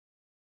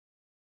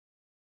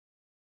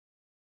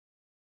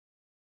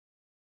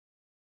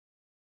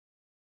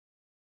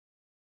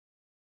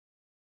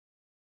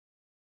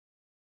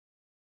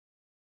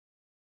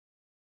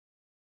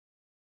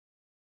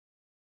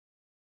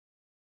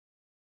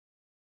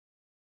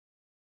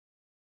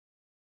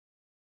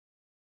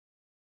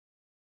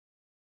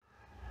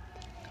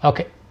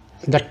Okay,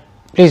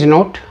 please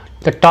note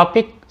the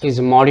topic is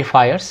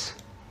modifiers.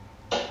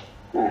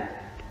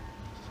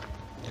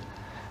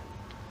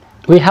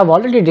 We have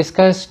already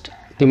discussed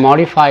the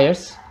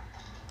modifiers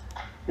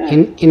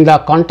in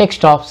the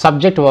context of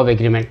subject verb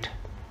agreement.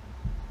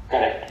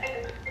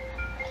 Correct.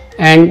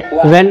 And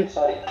when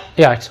Sorry.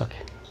 yeah, it's okay.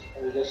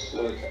 I will just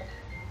slow it down.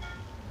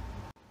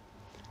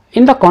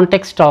 In the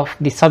context of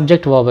the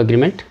subject verb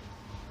agreement,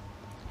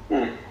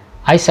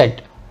 I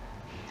said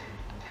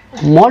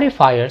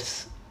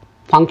modifiers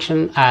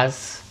function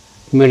as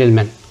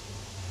middlemen.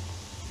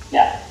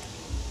 Yeah.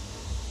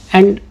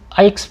 And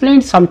I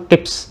explained some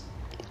tips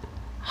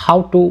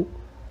how to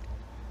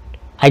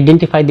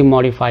identify the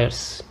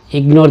modifiers,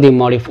 ignore the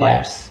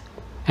modifiers,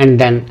 and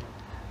then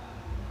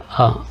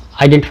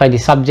identify the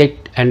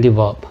subject and the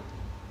verb.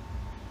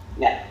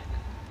 Yeah.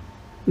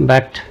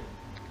 But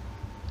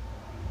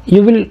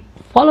you will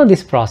follow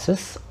this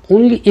process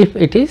only if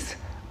it is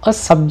a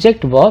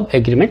subject verb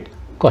agreement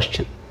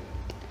question.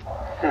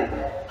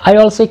 I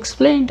also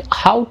explained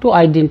how to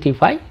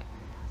identify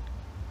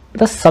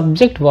the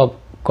subject verb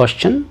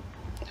question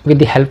with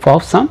the help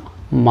of some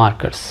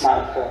markers.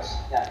 Markers.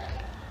 Yeah.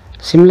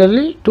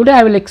 Similarly, today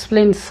I will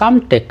explain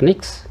some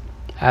techniques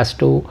as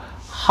to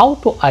how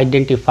to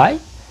identify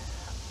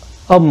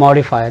a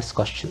modifiers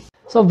question.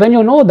 So when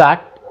you know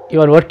that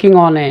you are working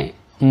on a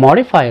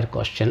modifier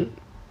question,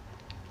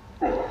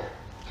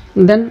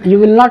 then you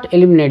will not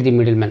eliminate the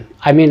middleman.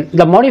 I mean,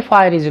 the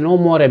modifier is no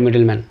more a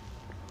middleman.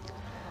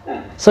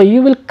 So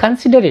you will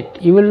consider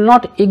it, you will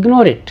not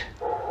ignore it.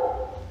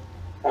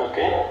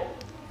 Okay.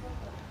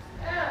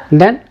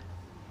 Then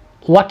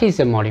what is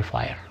a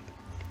modifier?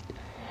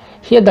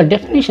 Here the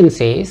definition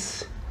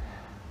says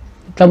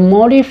the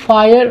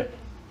modifier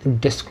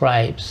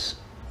describes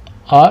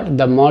or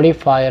the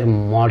modifier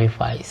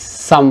modifies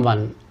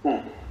someone,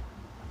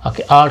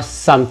 okay, or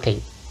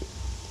something.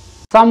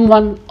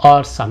 Someone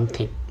or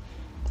something.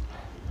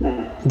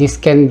 This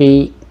can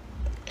be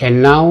a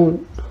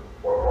noun,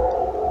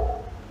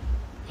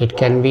 it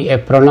can be a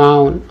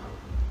pronoun,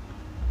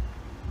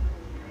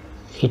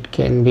 it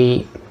can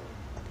be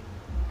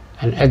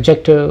an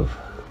adjective,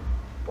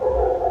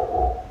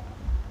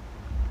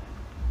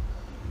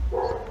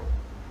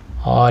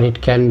 or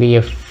it can be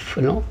a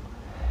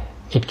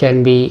it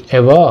can be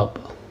a verb.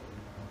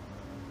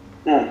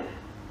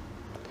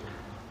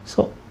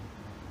 So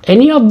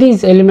any of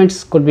these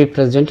elements could be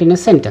present in a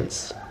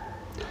sentence.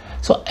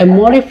 So a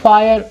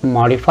modifier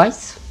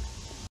modifies,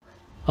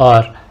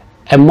 or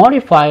a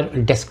modifier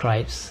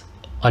describes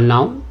a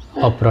noun,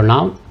 a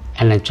pronoun,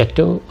 an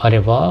adjective, or a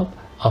verb,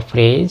 a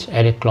phrase,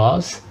 or a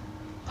clause.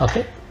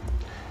 Okay.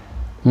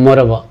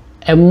 Moreover,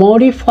 a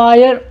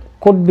modifier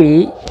could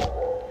be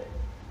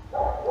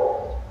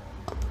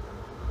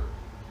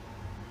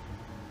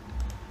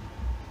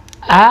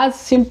as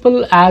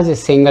simple as a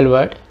single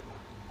word.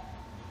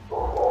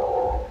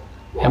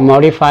 A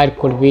modifier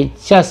could be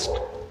just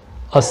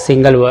a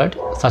single word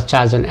such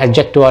as an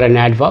adjective or an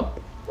adverb.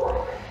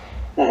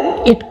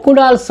 It could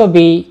also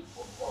be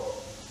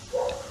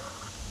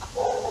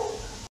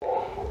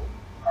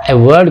a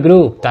word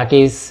group, that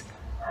is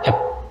a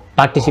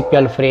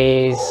participial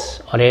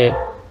phrase, or a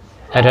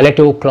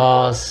relative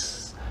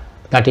clause,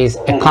 that is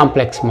a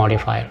complex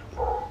modifier.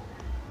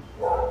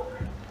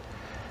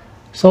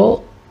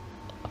 So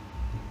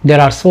there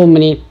are so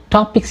many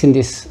topics in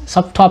this,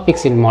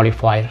 subtopics in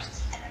modifiers.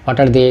 What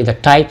are they? The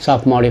types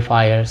of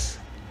modifiers,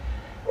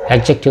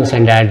 adjectives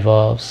and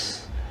adverbs.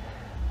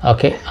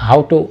 Okay,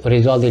 how to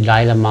resolve the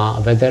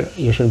dilemma whether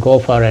you should go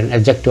for an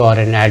adjective or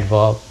an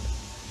adverb.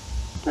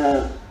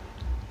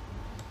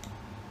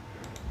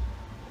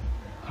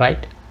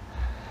 Right?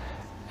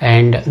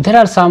 And there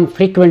are some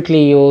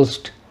frequently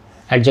used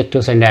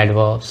adjectives and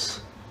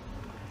adverbs.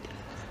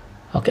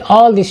 Okay,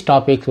 all these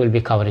topics will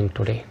be covering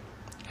today.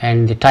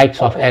 And the types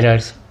of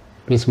errors,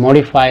 means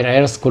modifier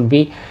errors could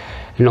be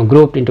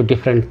grouped into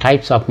different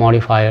types of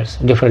modifiers,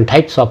 different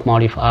types of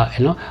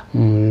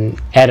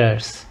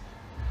errors.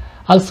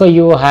 Also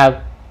you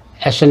have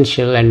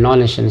essential and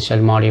non-essential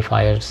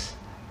modifiers,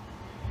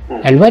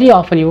 and very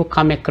often you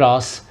come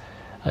across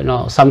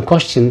some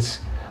questions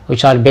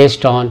which are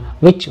based on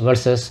which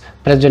versus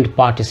present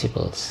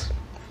participles.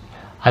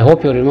 I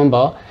hope you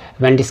remember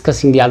when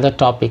discussing the other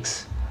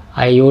topics,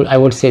 I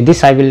would say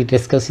this I will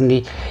discuss in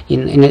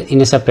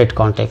a separate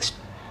context,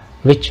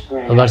 which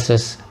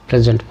versus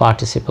present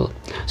participle.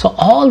 So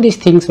all these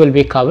things will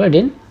be covered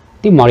in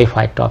the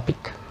modified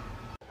topic.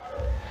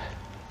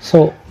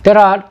 So there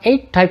are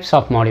 8 types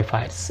of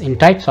modifiers. In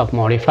types of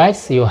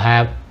modifiers you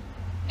have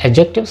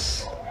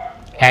adjectives,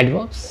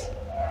 adverbs,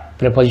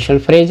 prepositional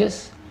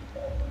phrases,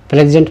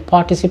 present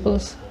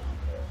participles,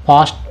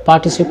 past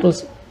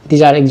participles.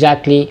 These are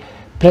exactly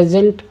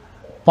present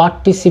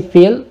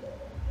participial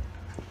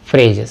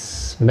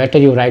phrases. Better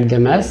you write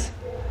them as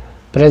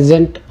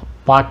present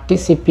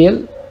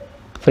participial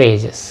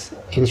phrases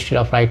instead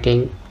of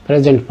writing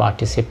present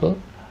participle.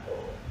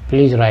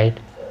 Please write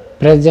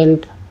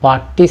present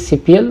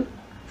participial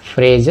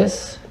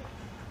phrases.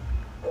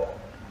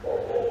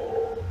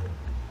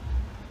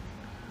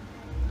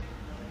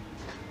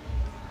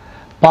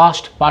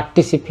 past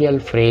participial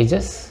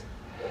phrases,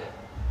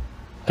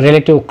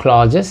 relative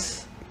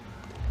clauses,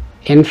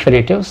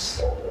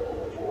 infinitives,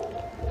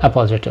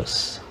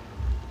 appositives.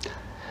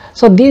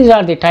 So these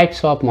are the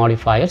types of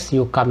modifiers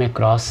you come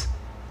across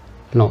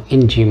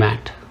in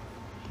GMAT.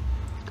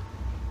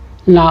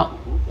 Now,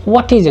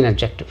 what is an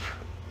adjective?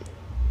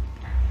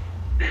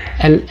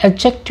 An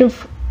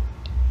adjective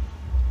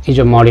is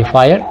a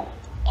modifier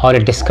or a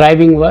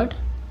describing word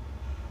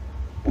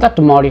that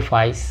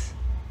modifies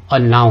a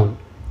noun.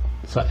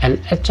 So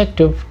an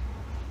adjective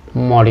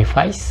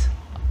modifies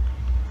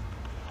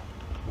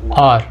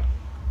or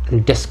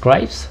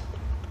describes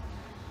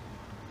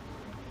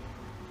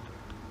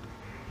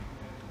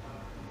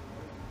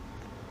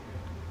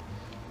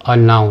a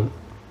noun.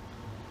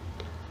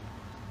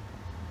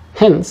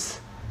 Hence,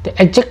 the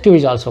adjective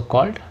is also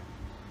called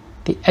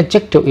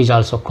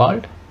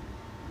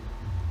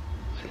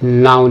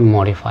noun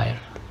modifier.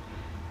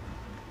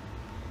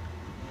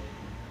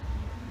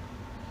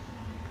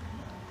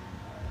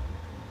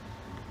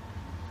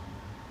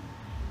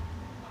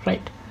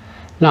 Right.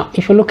 Now,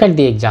 if you look at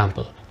the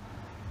example,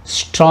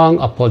 strong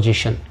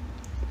opposition.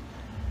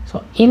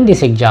 So, in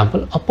this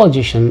example,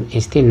 opposition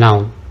is the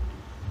noun.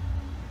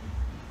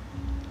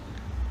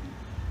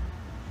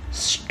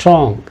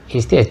 Strong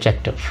is the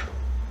adjective.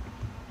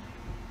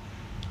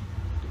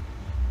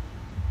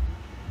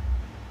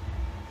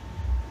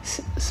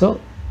 So,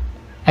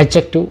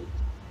 adjective,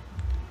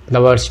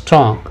 the word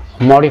strong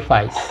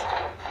modifies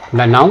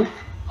the noun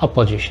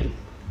opposition.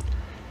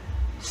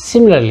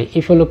 Similarly,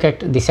 if you look at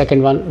the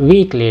second one,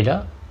 weak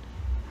leader,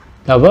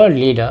 the word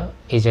leader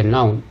is a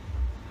noun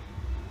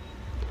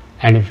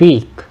and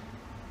weak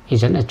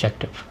is an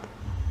adjective.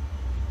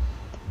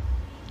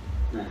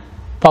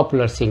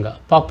 Popular singer,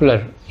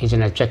 popular is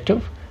an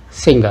adjective,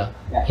 singer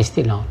is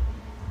the noun.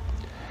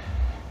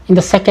 In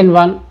the second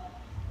one,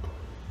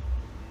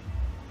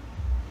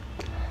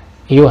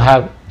 you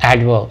have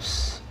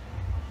adverbs.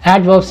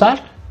 Adverbs are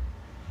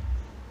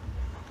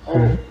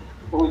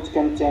which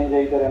can change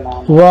either a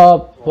noun,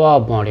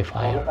 verb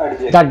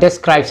modifier that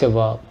describes a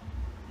verb.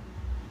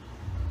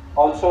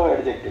 Also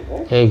adjective,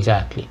 right?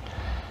 Exactly.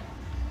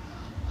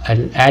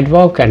 An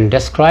adverb can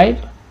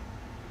describe,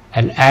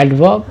 an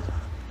adverb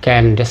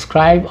can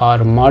describe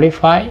or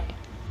modify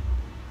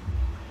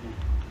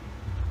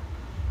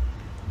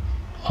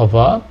a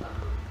verb.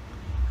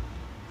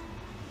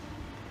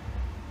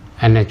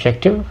 An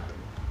adjective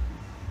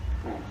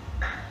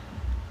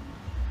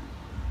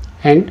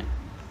and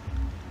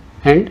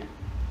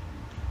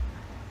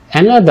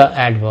another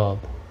adverb.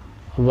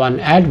 One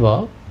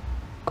adverb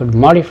could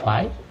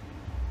modify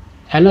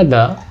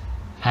another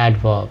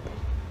adverb.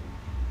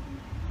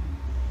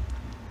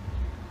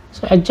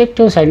 So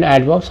adjectives and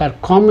adverbs are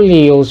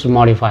commonly used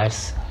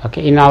modifiers.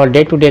 Okay, in our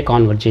day-to-day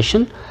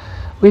conversation,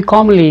 we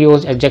commonly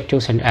use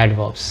adjectives and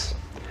adverbs.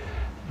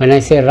 When I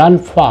say run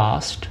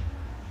fast,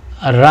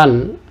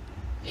 run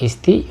is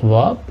the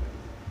verb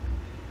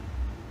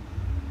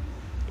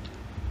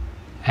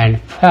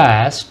and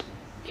fast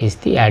is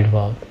the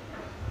adverb.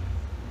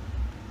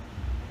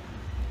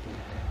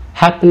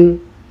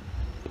 Happen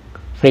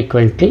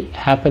frequently,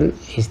 happen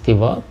is the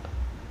verb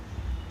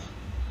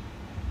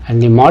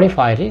and the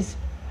modifier is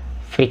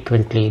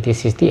frequently,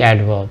 this is the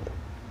adverb.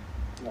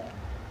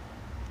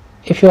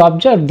 If you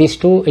observe these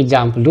two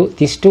examples,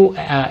 these two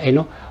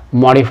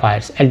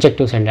modifiers,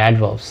 adjectives and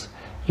adverbs,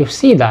 you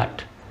see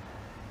that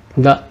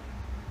the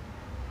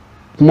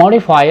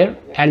modifier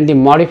and the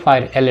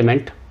modifier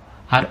element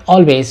are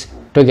always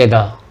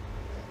together.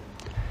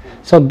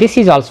 So this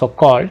is also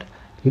called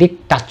the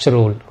touch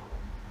rule.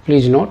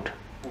 Please note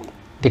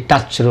the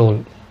touch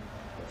rule.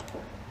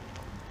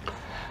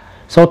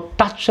 So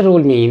touch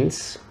rule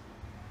means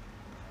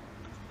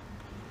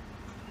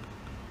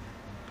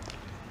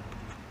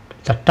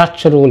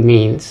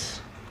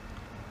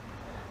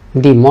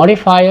the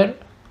modifier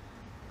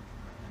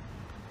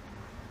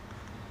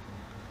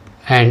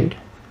and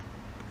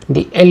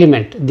the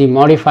element, the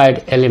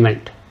modified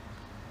element,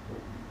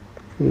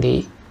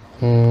 the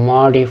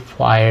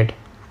modified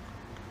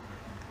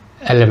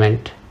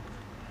element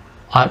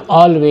are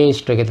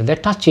always together. They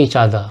touch each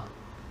other.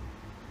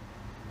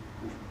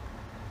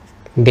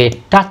 They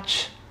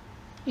touch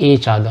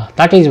each other.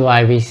 That is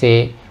why we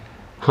say,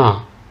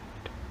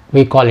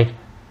 we call it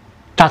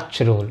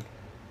touch rule.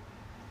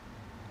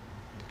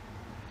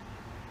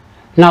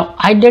 Now,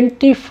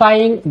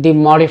 identifying the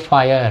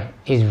modifier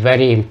is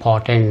very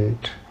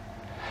important.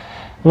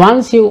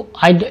 Once you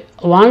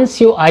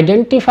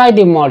identify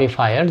the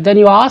modifier, then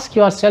you ask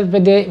yourself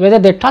whether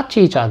they touch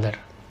each other.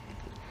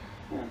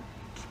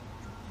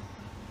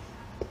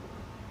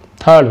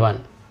 Third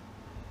one,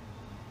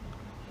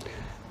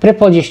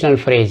 prepositional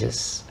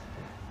phrases.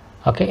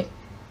 Okay,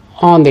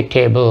 on the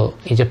table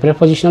is a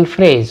prepositional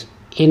phrase.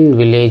 In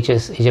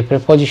villages is a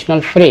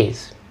prepositional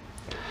phrase.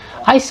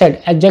 I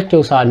said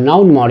adjectives are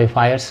noun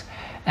modifiers,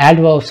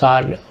 adverbs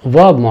are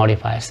verb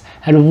modifiers.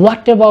 And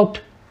what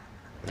about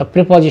the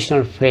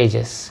prepositional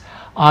phrases?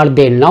 Are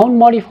they noun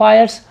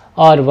modifiers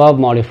or verb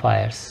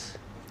modifiers?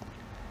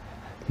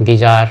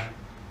 These are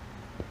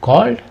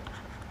called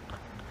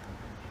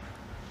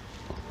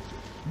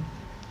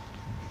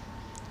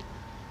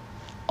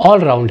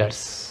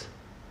all-rounders.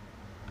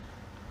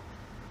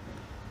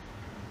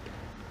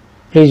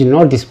 Please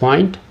note this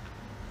point.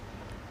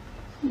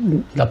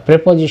 The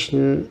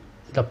prepositional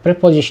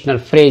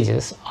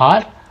phrases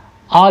are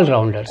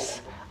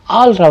all-rounders.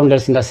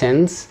 All-rounders in the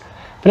sense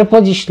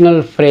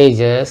prepositional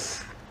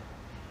phrases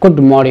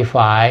could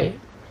modify,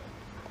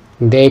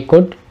 they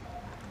could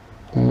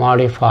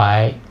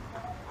modify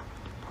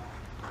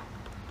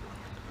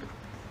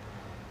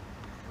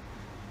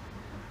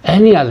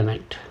any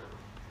element.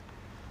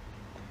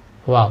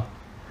 Wow,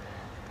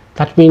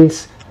 that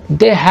means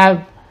they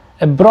have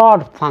a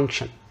broad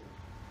function.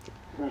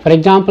 For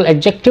example,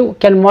 adjective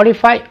can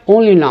modify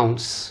only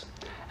nouns.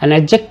 An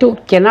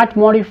adjective cannot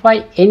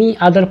modify any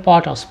other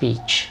part of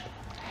speech.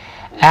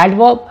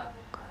 Adverb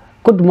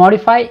could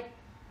modify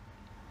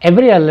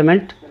every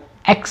element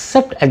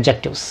except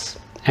adjectives.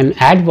 An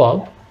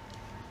adverb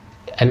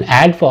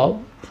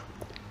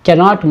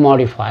cannot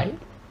modify,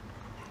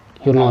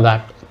 you know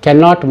that,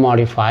 cannot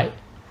modify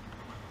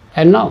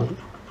a noun.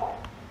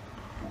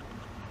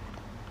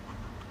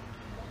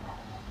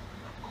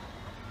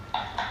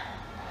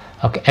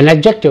 Okay, an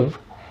adjective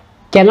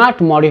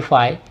cannot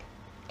modify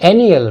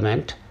any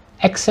element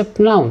except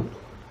noun.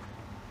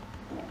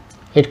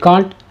 It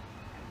can't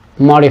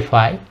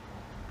modify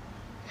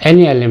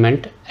any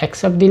element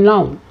except the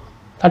noun.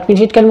 That means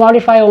it can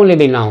modify only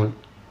the noun.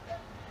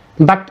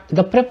 But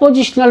the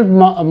prepositional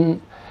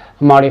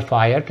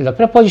modifier, the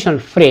prepositional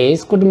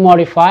phrase could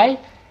modify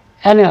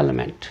any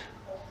element.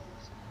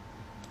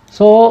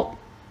 So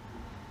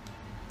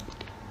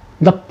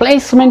the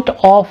placement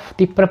of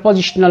the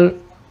prepositional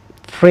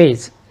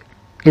phrase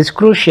is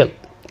crucial,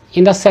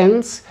 in the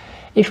sense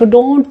if you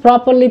don't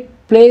properly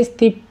place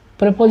the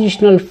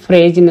prepositional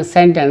phrase in a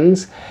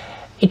sentence,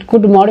 it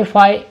could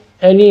modify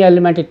any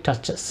element it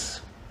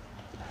touches.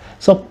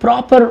 So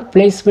proper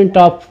placement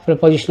of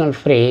prepositional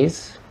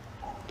phrase,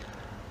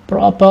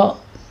 proper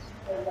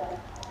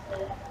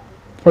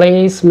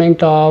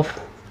placement of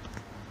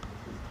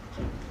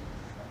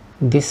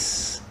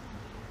this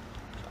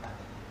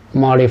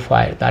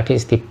modifier, that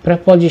is the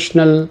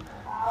prepositional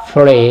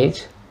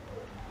phrase,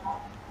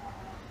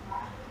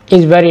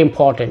 is very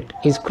important,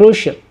 is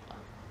crucial.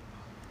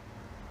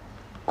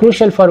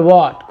 Crucial for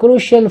what?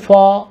 Crucial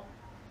for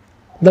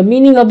the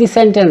meaning of the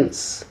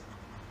sentence.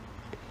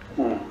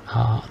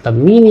 The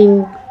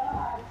meaning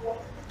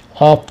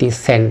of the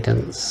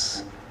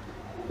sentence.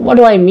 What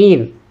do I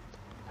mean?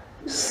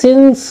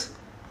 Since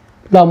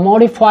the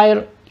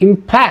modifier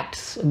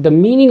impacts the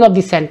meaning of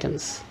the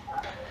sentence,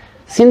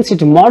 since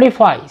it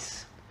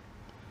modifies,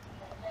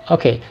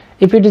 okay,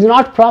 if it is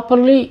not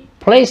properly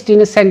placed in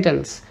a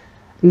sentence,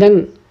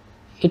 then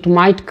it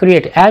might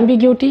create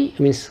ambiguity,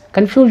 means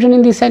confusion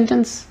in the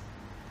sentence,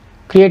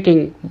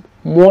 creating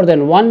more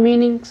than one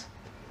meanings.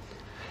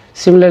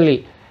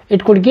 Similarly,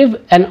 it could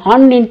give an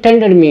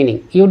unintended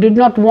meaning. You did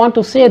not want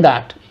to say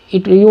that.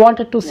 You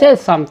wanted to say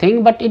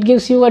something, but it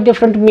gives you a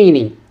different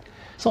meaning.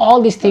 So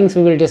all these things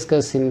we will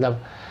discuss in the,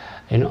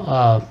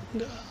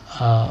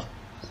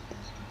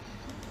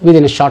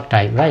 within a short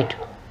time, right?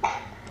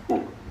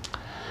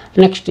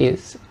 Next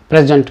is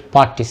present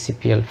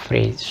participial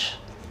phrase.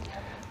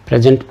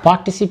 Present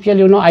participial,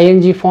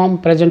 ing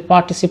form, present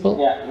participle.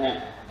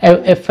 Yeah.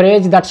 A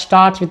phrase that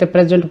starts with a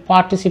present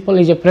participle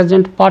is a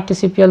present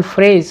participial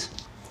phrase.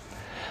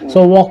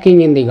 So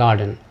walking in the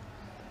garden.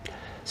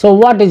 So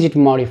what does it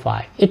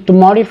modify? It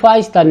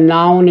modifies the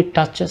noun it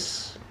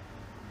touches.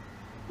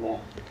 Yeah.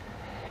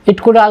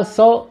 It could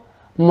also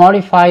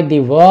modify the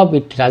verb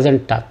it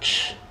doesn't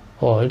touch.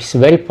 Oh, it's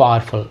very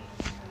powerful.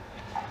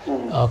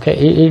 Okay,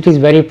 it is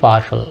very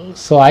powerful.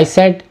 So I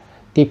said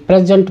the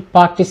present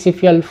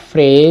participial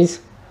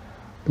phrase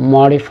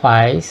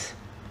modifies,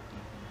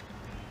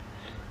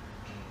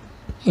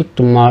 it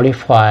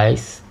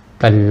modifies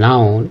the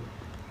noun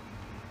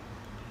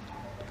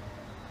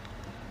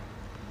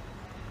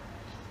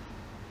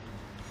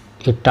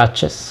it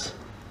touches.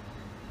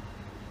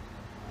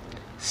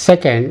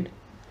 Second,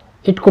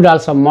 it could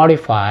also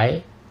modify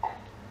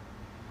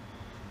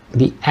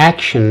the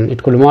action,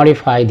 it could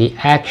modify the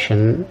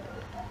action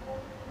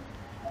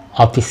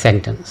of the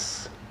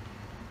sentence.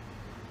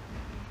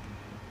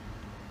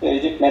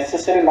 Is it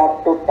necessary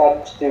not to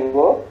touch the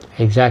verb?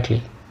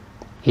 Exactly.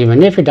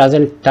 Even if it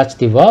doesn't touch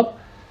the verb,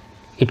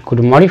 it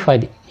could modify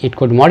the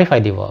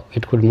verb,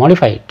 it could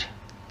modify it.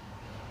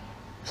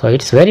 So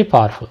it's very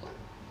powerful.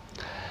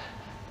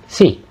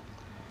 See,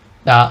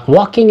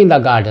 walking in the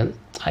garden,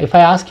 if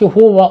I ask you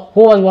who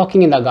was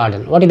walking in the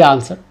garden, what is the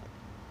answer?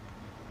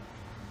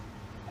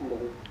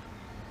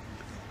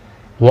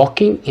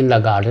 Walking in the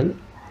garden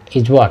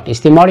is what? Is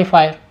the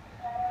modifier.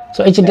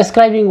 So it's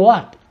describing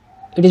what?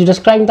 It is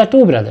describing the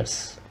two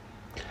brothers.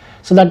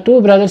 So the two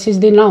brothers is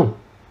the noun.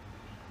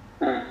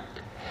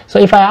 So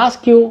if I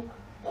ask you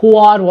who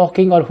are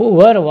walking or who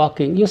were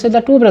walking, you say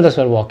the two brothers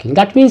were walking.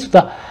 That means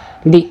the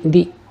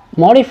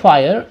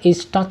modifier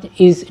is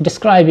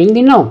describing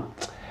the noun.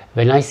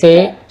 When I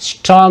say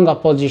strong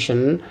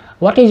opposition,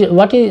 what is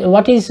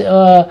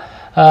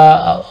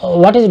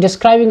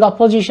describing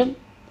opposition?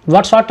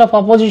 What sort of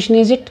opposition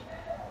is it?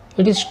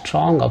 It is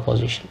strong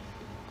opposition.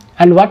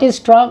 And what is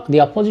strong?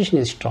 The opposition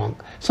is strong.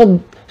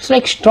 So it's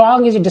like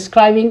strong is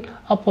describing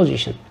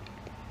opposition.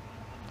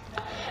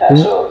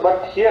 So,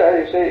 but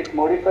here you say it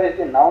modifies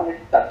the noun,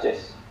 it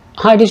touches.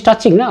 It is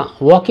touching now.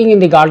 Walking in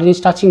the garden is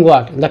touching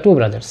what? The two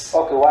brothers.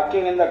 Okay,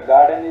 walking in the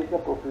garden is the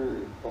total.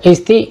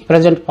 Is the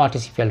present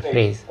participial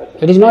phrase.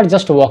 It is not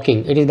just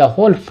walking, it is the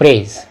whole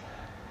phrase.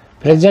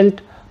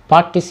 Present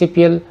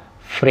participial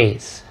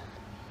phrase.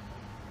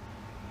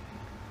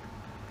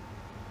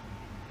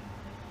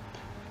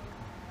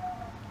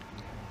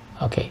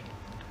 Okay.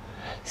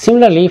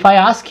 Similarly, if I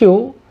ask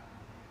you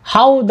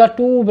how the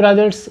two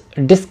brothers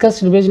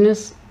discussed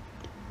business,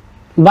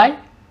 by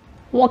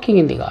walking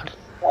in the garden.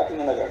 Walking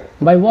in the garden.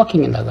 By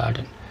walking in the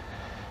garden.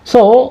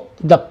 So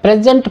the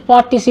present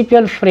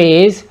participial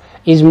phrase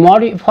is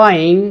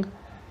modifying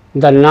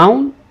the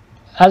noun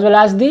as well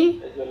as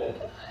the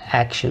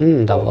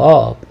action, the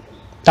verb.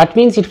 That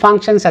means it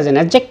functions as an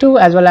adjective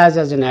as well as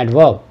an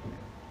adverb.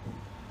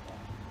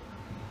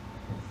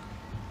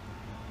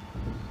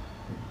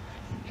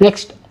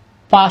 Next,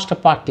 past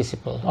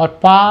participle or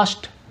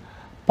past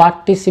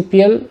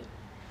participial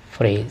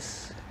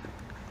phrase.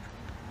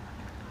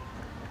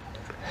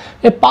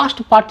 A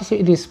past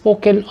participle is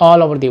spoken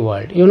all over the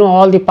world. You know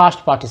all the past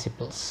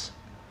participles.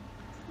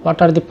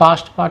 What are the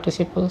past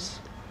participles?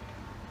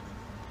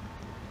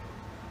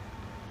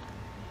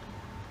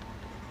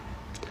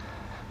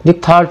 The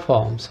third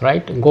forms,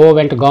 right? Go,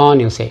 went, gone,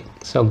 you say.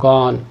 So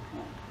gone,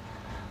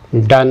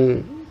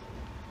 done,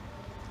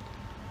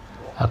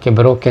 okay,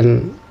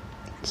 broken,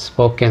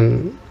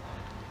 spoken,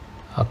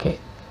 okay,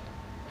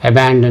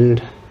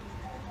 abandoned.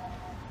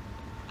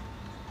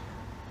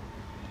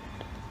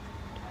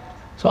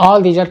 So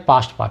all these are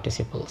past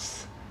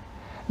participles.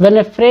 When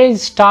a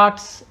phrase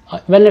starts,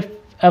 when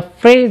a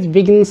phrase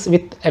begins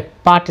with a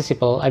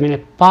participle, I mean a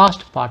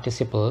past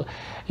participle,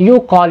 you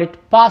call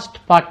it past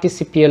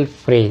participial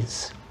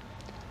phrase.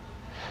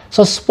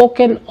 So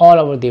spoken all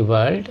over the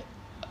world,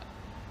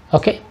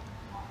 okay,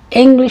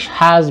 English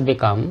has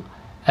become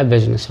a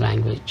business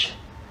language.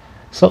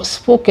 So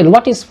spoken,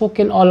 what is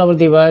spoken all over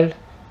the world?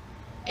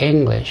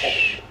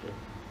 English.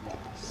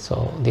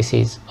 So this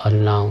is a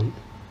noun.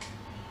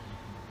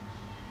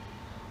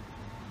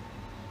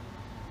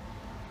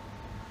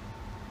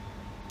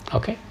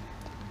 Okay.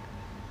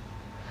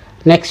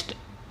 Next,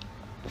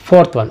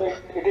 fourth one.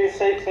 It is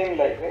same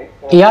like, right?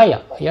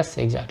 Yeah, yes,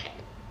 exactly.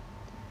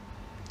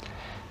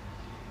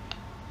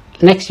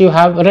 Next you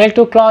have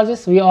relative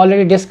clauses. We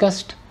already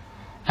discussed.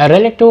 A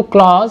relative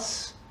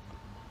clause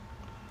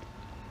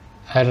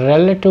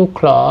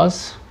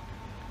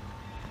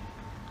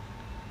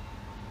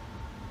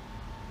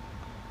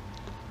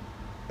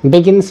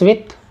begins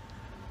with,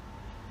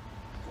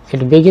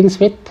 it begins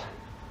with,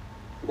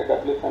 The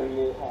W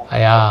family.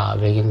 yeah,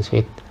 begins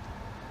with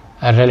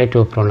a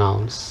relative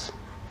pronouns.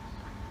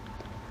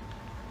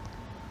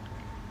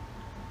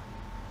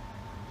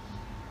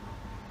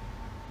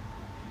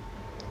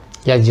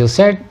 As you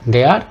said,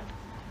 they are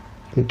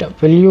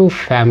W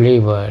family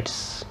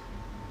words.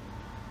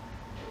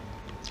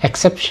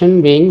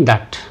 Exception being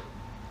that.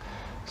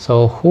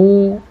 So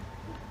who,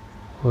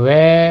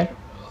 where,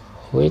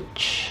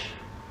 which,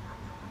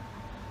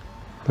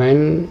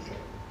 when,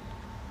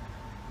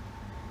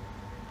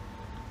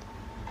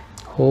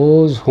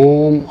 whose,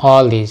 whom,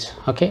 all these,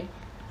 okay,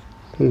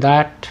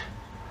 that,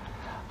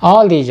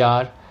 all these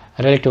are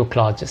relative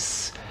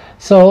clauses.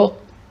 So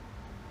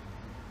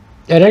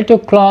a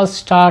relative clause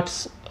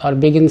starts or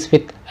begins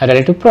with a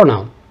relative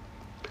pronoun,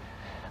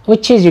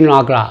 which is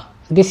unilateral.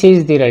 This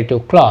is the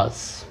relative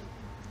clause.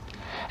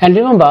 And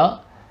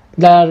remember,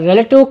 the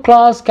relative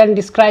clause can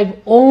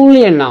describe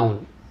only a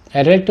noun.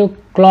 A relative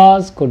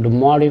clause could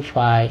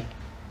modify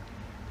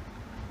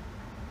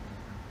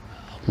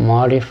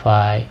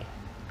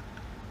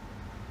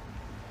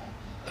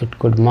it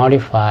could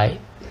modify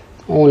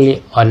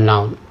only a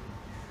noun.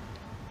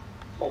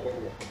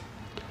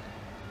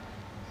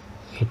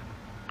 It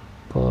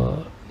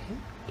could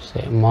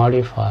say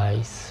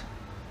modifies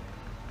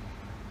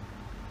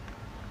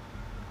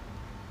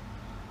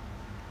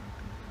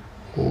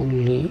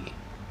only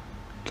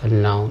the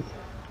noun.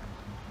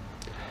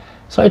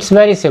 So it's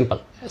very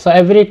simple. So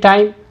every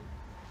time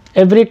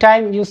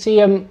you see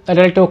a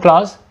relative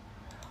clause,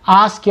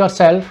 ask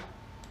yourself,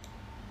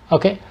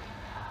 okay,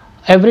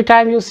 every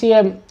time you see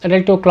a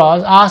relative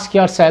clause, ask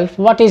yourself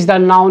what is the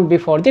noun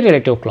before the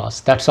relative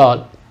clause. That's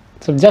all.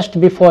 So just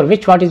before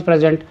which what is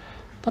present?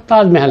 The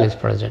Taj Mahal is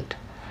present.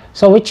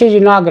 So which is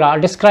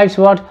Yunagra describes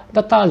what?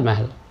 The Taj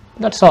Mahal.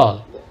 That's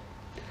all.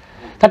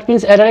 That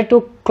means a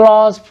relative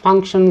clause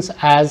functions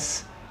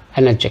as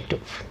an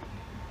adjective.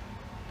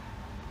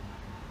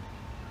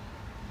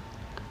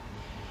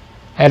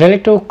 A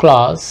relative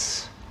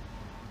clause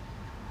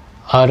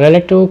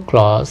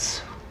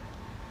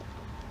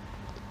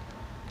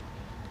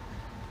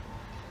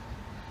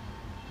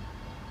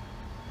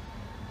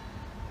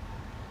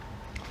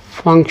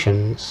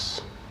functions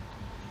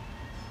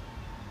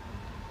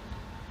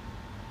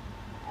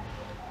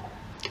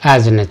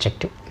as an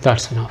adjective.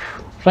 That's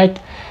enough, right?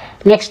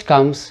 Next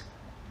comes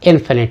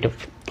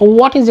infinitive.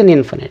 What is an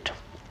infinitive?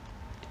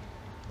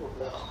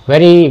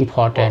 Very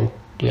important,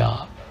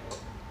 yeah,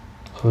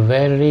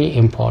 very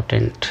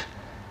important.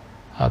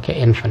 Okay,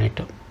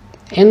 infinitive.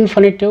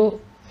 Infinitive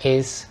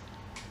is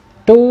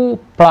to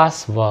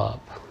plus verb.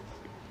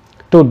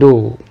 To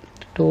do,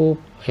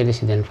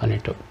 this is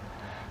infinitive.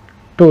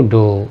 To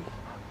do,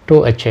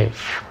 to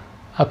achieve.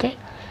 Okay.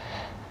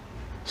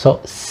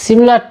 So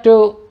similar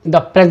to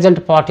the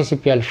present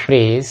participial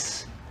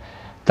phrase,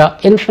 the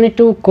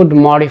infinitive could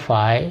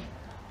modify.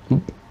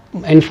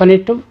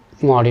 Infinitive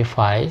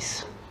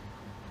modifies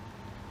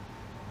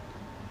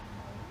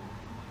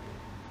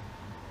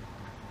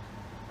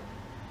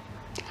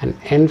an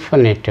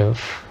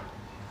infinitive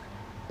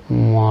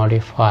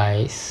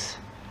modifies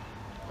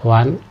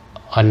one,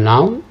 a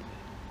noun,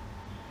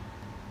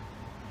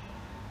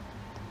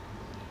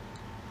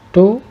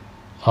 to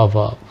a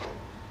verb,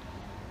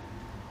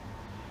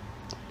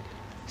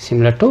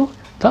 similar to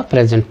the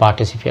present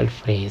participial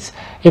phrase.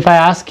 If I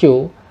ask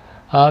you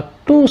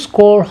to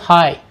score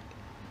high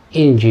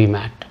in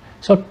GMAT,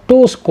 so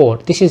to score,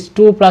 this is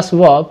to plus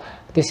verb,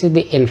 this is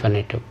the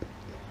infinitive.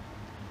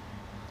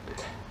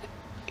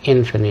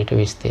 Infinitive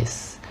is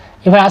this.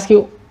 If I ask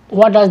you,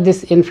 what does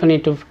this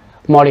infinitive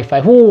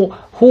modify? Who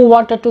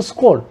wanted to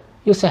score?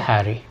 You say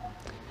Harry.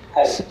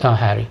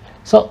 Harry.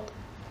 So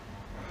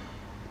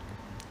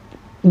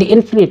the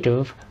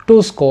infinitive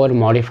to score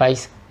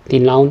modifies the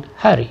noun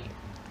Harry.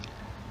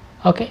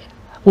 Okay.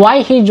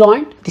 Why he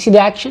joined? This is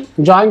the action.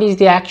 Joined is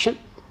the action.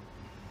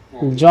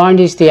 Joined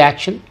is the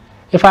action.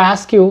 If I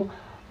ask you,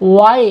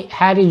 why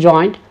Harry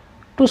joined?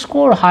 To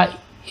score high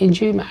in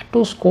GMAT.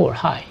 To score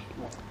high.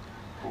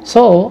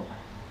 So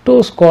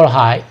to score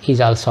high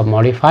is also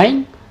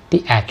modifying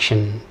the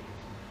action.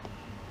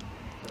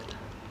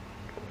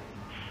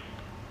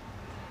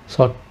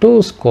 So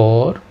to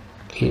score,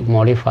 it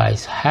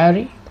modifies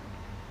Harry.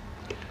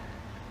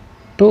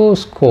 To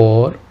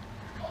score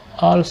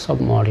also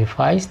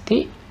modifies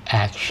the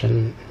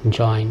action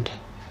joined.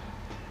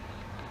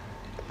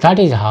 That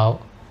is how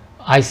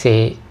I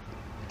say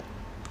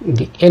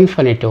the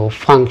infinitive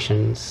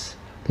functions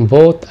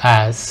both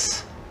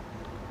as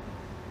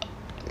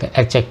the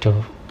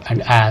adjective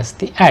and as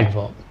the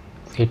adverb.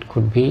 It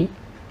could be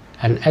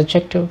an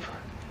adjective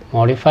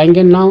modifying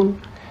a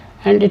noun,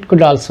 and it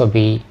could also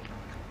be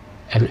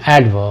an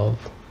adverb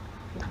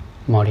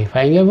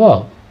modifying a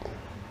verb.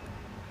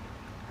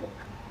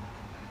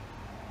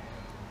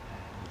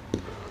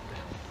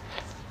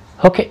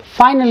 Okay,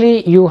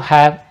 finally you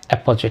have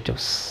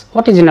appositives.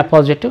 What is an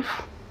appositive?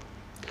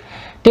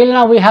 Till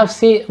now we have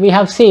seen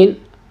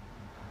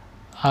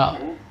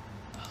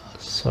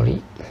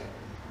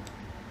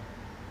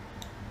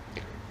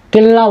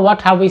till now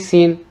what have we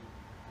seen?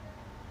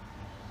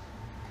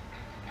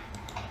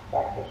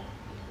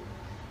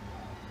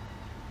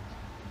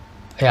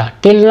 Yeah,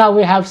 till now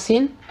we have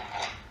seen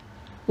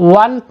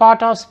one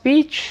part of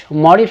speech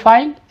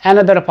modifying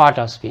another part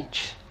of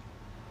speech.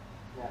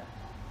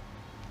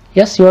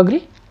 Yes, you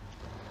agree?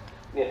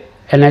 Yes.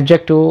 An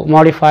adjective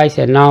modifies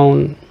a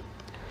noun,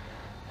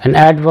 an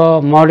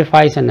adverb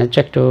modifies an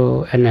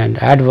adjective and an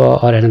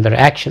adverb or another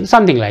action,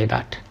 something like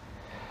that.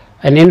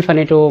 An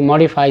infinitive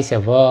modifies a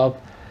verb.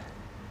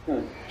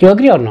 You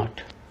agree or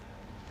not?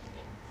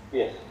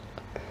 Yes.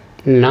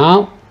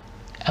 Now,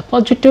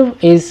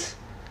 appositive is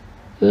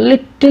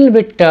little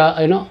bit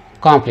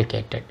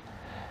complicated.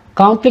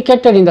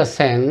 Complicated in the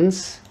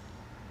sense,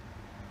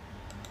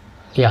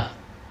 yeah,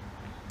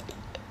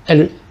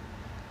 an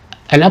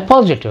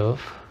appositive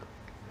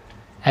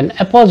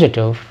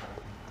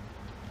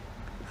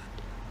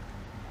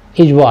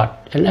is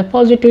what? An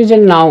appositive is a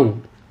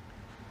noun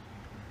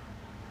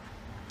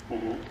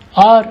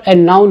or a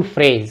noun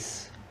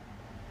phrase.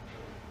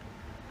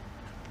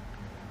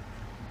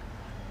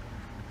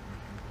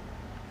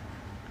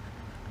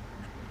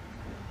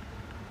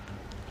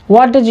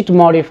 What does it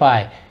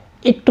modify?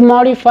 It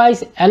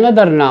modifies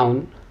another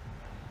noun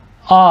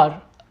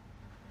or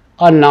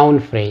a noun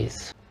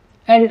phrase.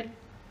 And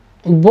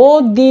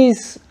both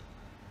these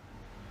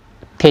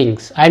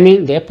things, I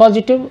mean the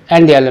appositive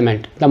and the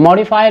element, the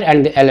modifier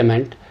and the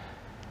element,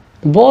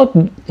 both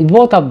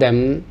of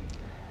them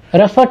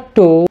refer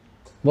to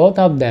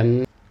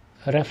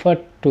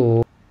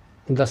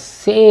the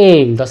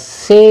same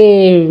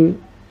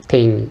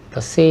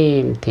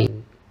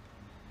thing.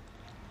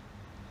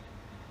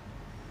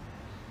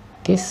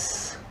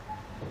 These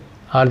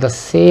are the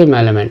same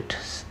element,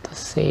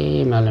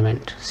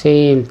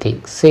 same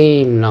thing,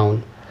 same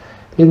noun.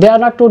 They are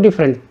not two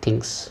different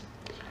things.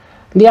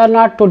 They are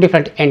not two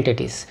different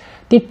entities.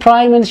 The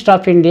Prime Minister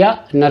of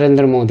India,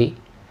 Narendra Modi.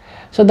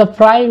 So the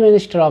Prime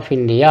Minister of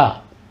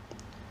India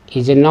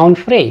is a noun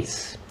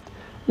phrase.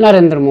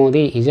 Narendra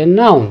Modi is a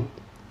noun.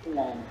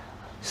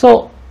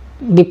 So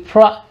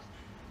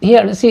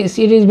here see it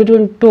is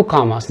between two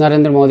commas.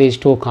 Narendra Modi is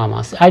two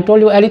commas. I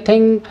told you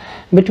anything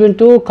between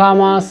two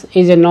commas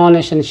is a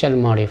non-essential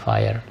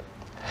modifier.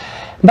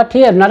 But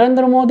here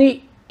Narendra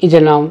Modi is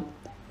a noun.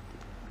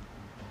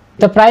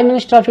 The Prime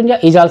Minister of India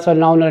is also a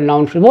noun or a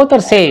noun phrase. Both are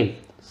same.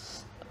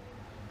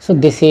 So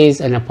this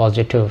is an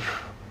appositive.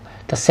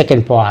 The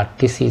second part,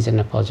 this is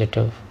an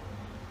appositive.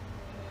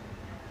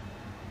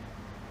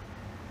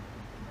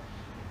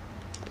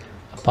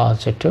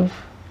 Appositive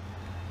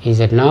is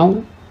a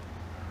noun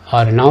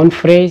or a noun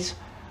phrase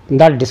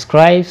that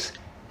describes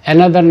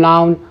another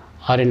noun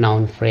or a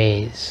noun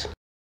phrase.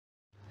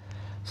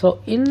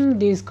 So in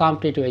these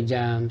competitive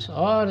exams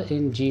or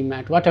in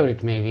GMAT, whatever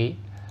it may be,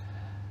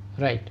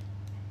 right,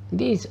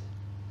 these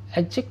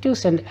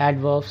adjectives and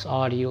adverbs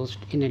are used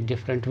in a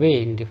different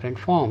way, in different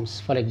forms.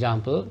 For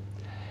example,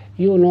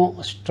 you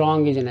know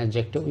strong is an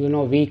adjective, you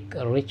know weak,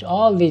 rich,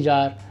 all these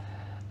are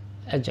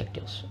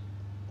adjectives.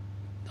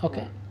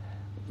 Okay,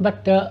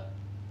 but there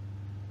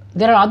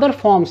are other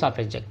forms of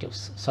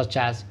adjectives such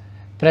as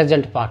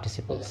present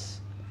participles.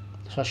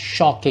 So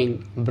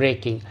shocking,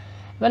 breaking.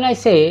 When I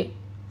say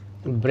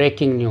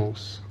breaking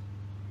news,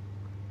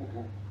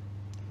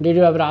 did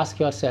you ever ask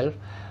yourself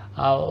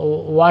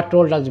what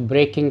role does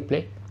breaking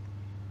play?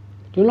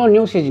 You know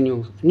news is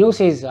news. News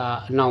is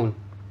a noun.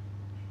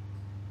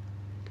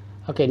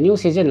 Okay,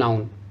 news is a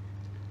noun.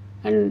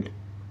 And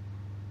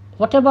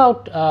what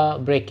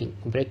about breaking?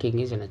 Breaking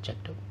is an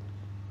adjective.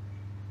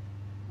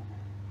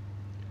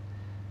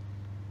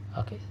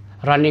 Okay,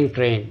 running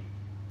train.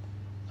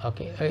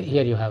 Okay,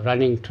 here you have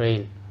running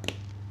train.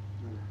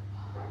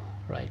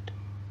 Right.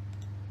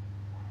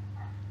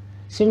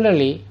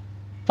 Similarly,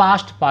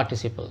 past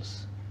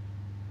participles,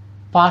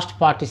 past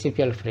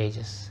participial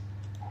phrases.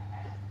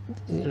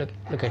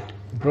 Look at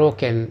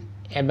broken,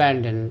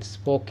 abandoned,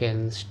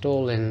 spoken,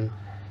 stolen.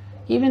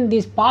 Even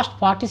these past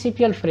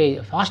participial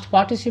phrases, past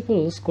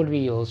participles could be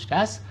used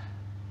as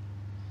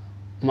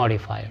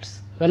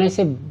modifiers. When I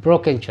say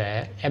broken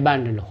chair,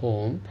 abandoned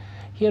home,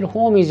 here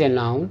home is a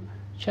noun,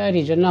 chair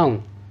is a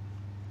noun.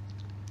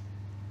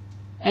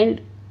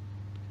 And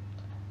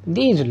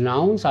these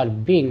nouns are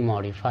being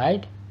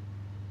modified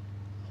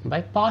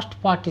by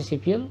past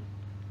participial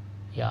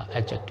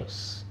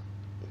adjectives.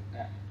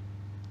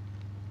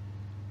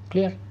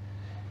 Clear?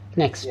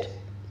 Next, yes.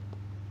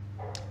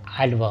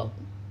 Adverb.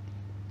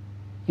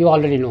 You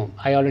already know,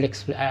 I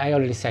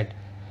already said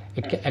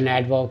an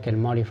adverb can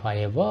modify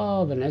a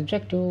verb, an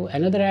adjective,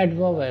 another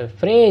adverb, a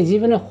phrase,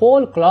 even a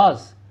whole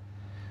clause.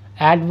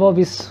 Adverb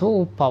is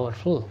so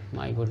powerful,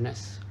 my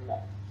goodness.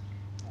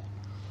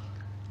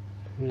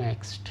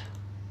 Next,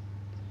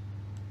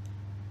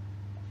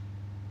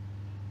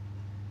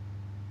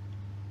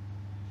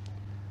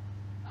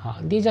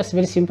 these are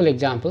very simple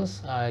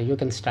examples. You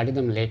can study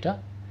them later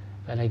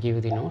when I give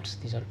you the notes.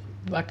 These are,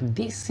 but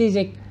this is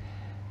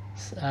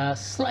a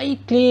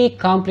slightly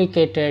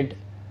complicated,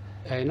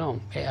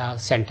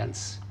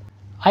 sentence.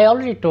 I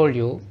already told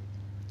you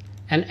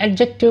an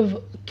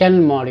adjective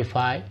can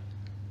modify.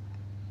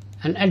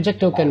 An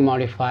adjective can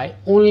modify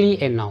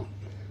only a noun.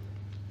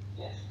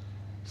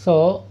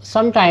 So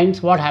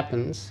sometimes what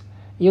happens,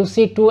 you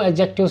see two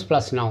adjectives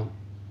plus noun.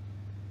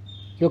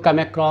 You come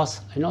across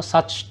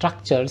such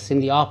structures in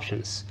the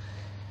options,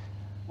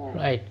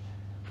 right?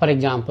 For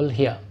example,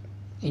 here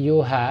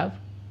you have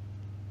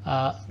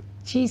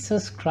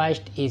Jesus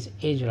Christ is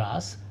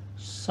Ezra's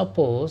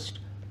supposed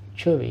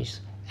Jewish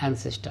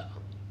ancestor.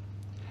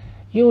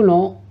 You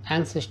know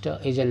ancestor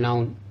is a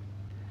noun,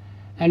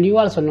 and you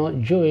also know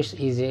Jewish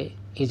is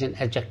an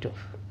adjective.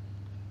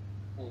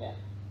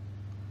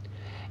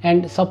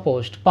 And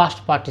supposed,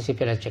 past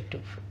participial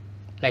adjective,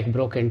 like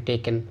broken,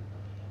 taken,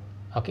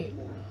 okay,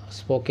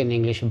 spoken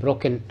English,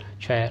 broken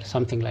chair,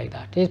 something like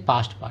that is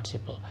past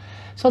participle.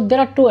 So there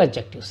are two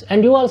adjectives,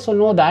 and you also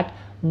know that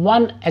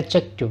one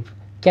adjective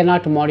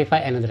cannot modify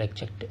another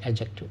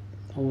adjective.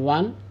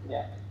 One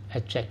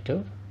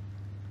adjective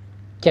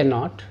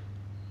cannot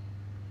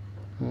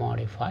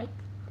modify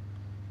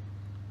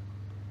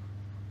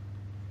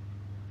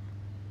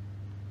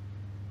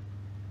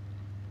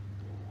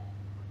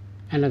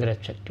another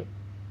adjective.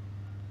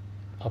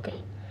 Okay,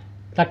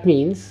 that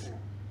means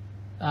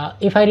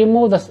if I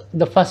remove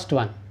the first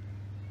one,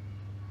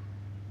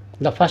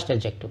 the first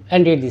adjective,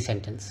 and read the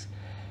sentence,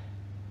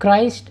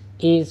 Christ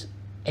is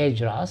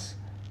Ezra's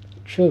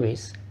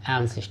Jewish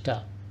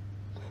ancestor.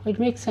 It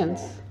makes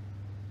sense.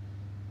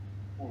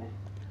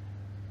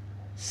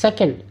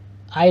 Second,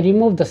 I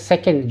remove the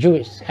second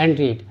Jewish and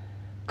read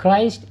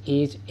Christ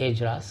is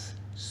Ezra's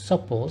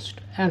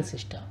supposed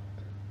ancestor.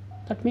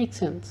 That makes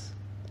sense.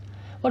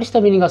 What is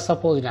the meaning of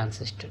supposed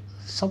ancestor?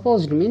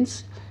 Supposed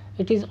means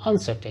it is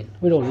uncertain.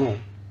 We don't know.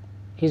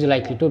 He is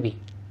likely to be.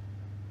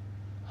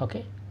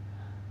 Okay.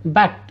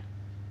 But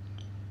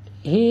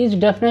he is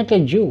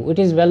definitely a Jew. It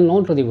is well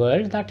known to the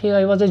world that he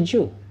was a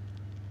Jew.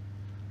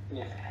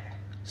 Yeah.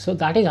 So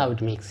that is how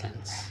it makes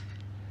sense.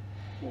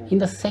 In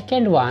the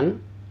second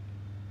one,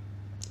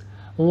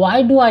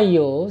 why do I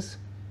use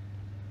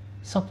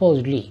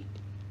supposedly?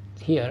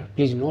 Here,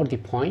 please note the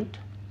point.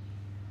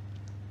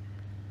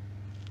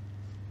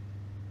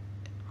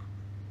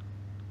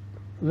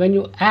 When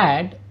you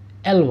add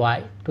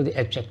ly to the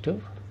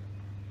adjective,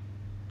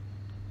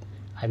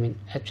 I mean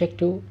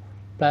adjective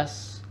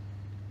plus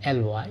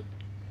ly,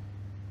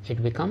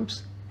 it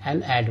becomes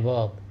an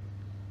adverb.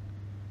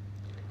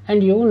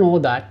 And you know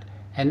that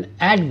an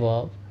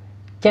adverb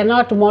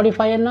cannot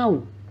modify a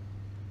noun.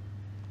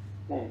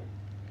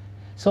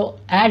 So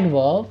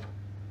adverb,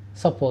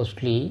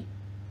 supposedly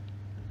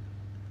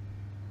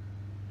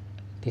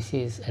this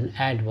is an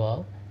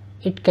adverb,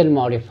 it can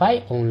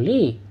modify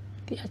only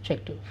the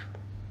adjective.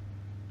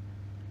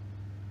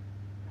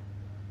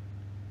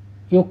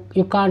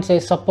 You can't say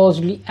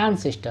supposedly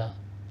ancestor.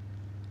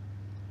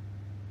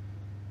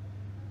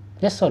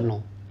 Yes or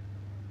no?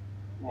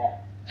 Yeah.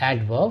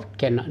 Adverb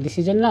cannot, this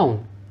is a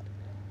noun.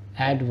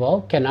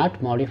 Adverb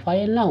cannot modify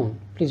a noun.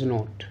 Please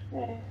note.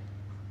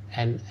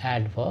 An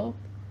adverb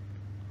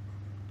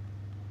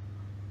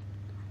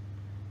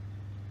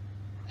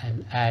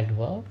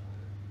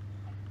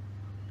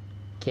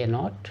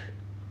cannot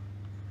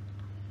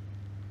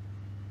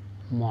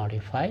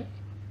modify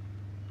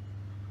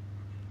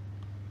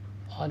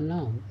a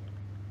noun.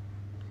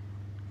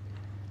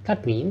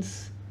 That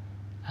means,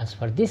 as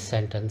for this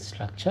sentence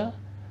structure,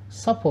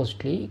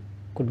 supposedly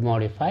could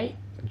modify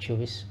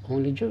Jewish,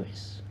 only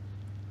Jewish.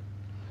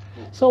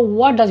 So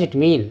what does it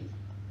mean?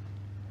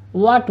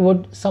 What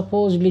would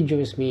supposedly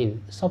Jewish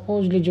mean?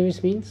 Supposedly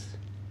Jewish means,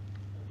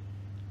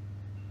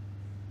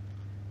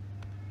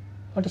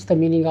 what is the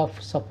meaning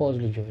of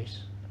supposedly Jewish?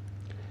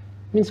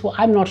 Means, well,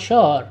 I'm not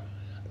sure,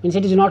 means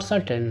it is not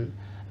certain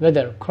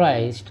whether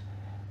Christ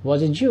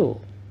was a Jew.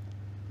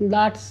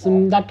 That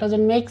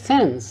doesn't make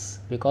sense,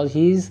 because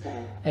he is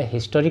a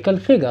historical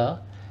figure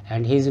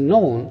and he is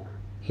known,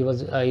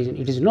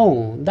 it is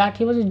known that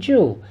he was a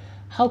Jew.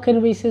 How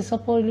can we say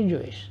supposedly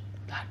Jewish?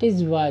 That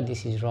is why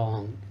this is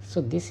wrong.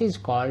 So this is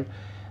called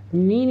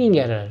meaning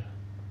error.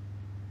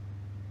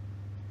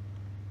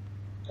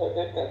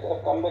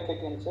 Come back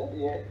again, sir.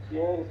 Here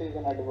it is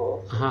an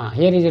adverb.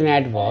 Here is an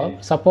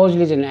adverb.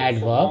 Supposedly is an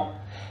adverb.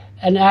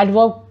 An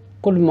adverb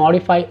could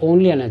modify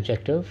only an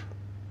adjective.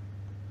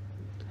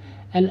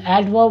 An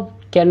adverb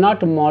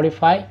cannot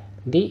modify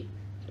the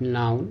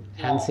noun.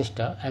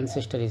 Ancestor.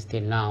 Ancestor is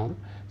the noun,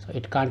 so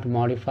it can't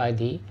modify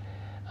the.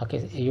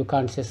 Okay, you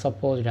can't say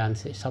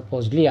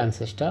supposedly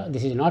ancestor.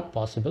 This is not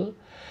possible.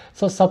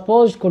 So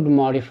supposed could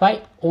modify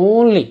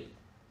only.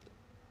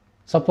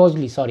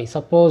 Supposedly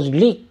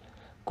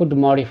could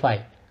modify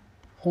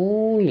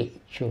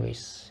only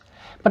Jewish.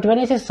 But when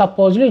I say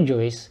supposedly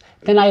Jewish,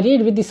 then I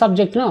read with the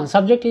subject now.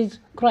 Subject is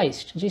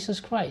Christ, Jesus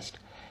Christ.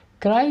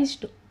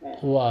 Christ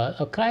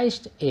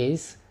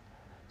is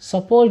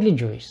supposedly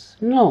Jewish.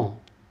 No,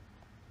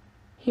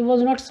 he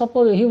was not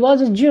supposed. He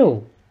was a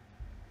Jew.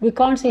 We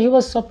can't say he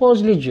was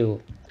supposedly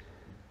Jew.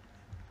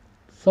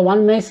 So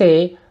one may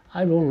say,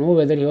 I don't know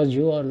whether he was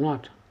Jew or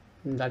not.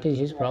 That is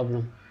his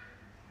problem.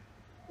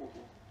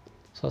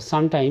 So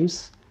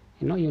sometimes,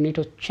 you need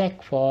to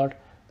check for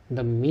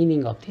the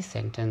meaning of the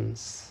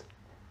sentence.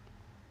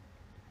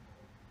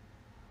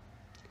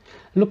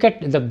 Look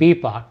at the B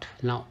part.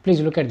 Now,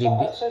 please look at the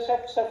B. So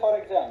for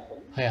example,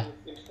 Yeah.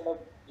 instead of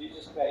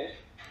Jesus Christ,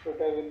 should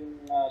have been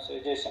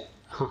say Jason.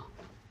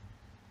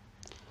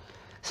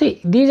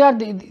 See,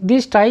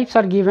 these types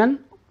are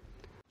given.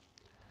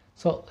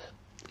 So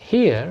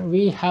here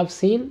we have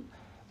seen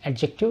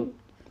adjective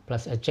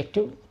plus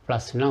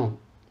noun.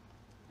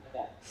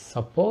 Yeah.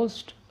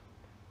 Supposed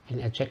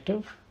an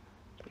adjective,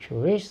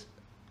 Jewish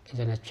is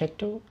an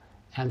adjective,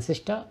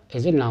 ancestor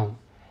is a noun.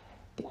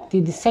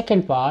 The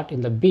second part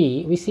in the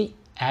B, we see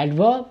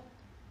adverb,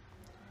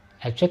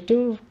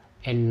 adjective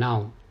and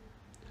noun.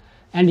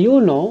 And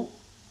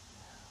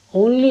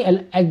only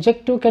an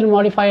adjective can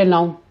modify a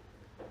noun.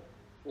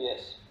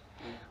 Yes.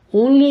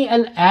 Only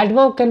an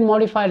adverb can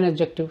modify an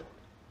adjective.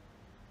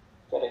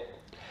 Correct.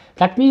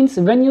 That means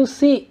when you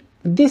see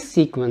this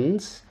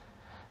sequence,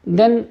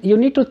 then you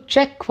need to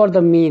check for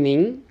the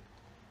meaning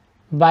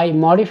by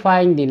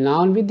modifying the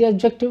noun with the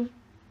adjective,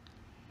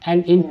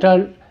 and in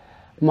turn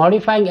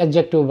modifying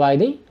adjective by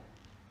the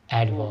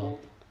adverb.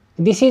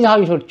 This is how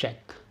you should check.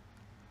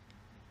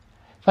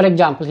 For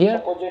example,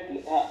 here,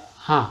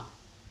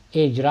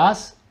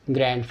 Ezra's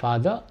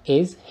grandfather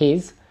is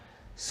his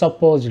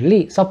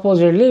supposedly.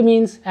 Supposedly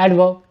means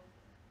adverb.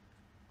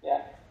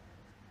 Yeah.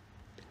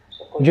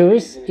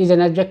 Jewish is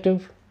an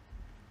adjective.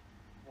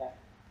 Yeah.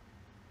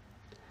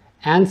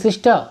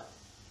 Ancestor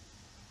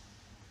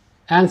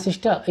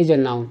is a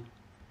noun.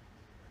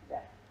 Yeah.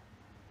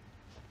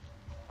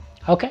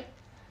 Okay.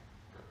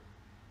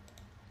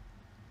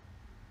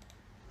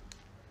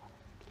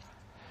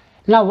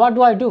 Now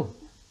what do?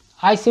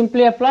 I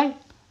simply apply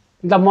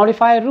the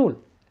modifier rule.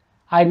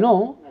 I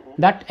know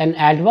that an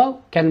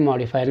adverb can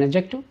modify an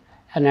adjective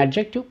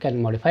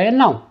can modify a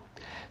noun.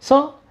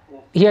 So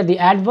here the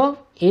adverb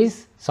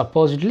is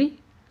supposedly,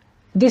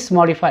 this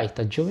modifies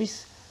the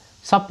Jewish,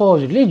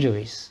 supposedly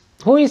Jewish.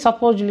 Who is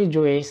supposedly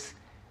Jewish?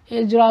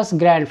 Ezra's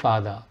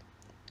grandfather.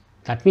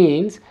 That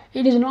means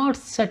it is not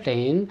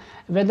certain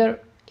whether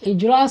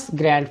Ezra's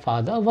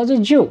grandfather was a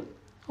Jew.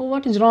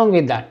 What is wrong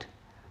with that?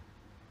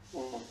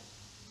 Yeah,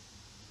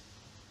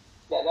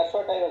 that's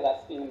what I was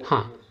asking.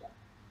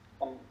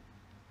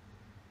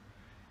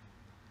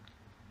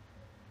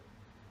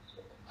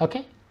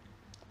 Okay.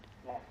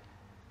 Yeah.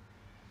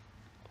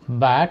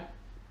 But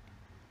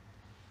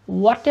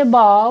what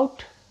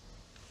about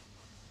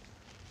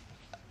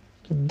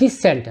this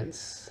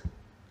sentence?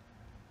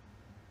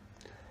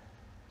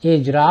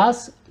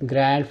 Ijra's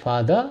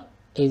grandfather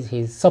is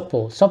his.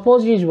 Suppose.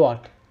 Suppose is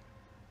what?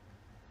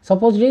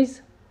 Suppose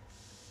is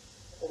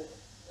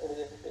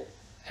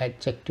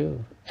adjective.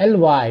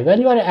 Ly.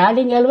 When you are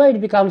adding ly,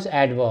 it becomes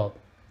adverb.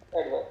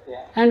 Adverb,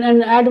 yeah. And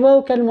an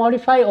adverb can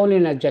modify only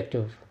an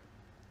adjective.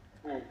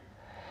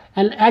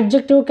 An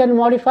adjective can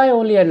modify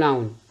only a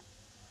noun.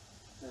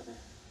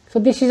 So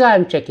this is I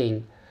am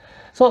checking.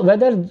 So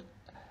whether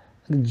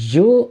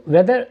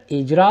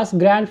Ijra's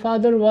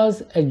grandfather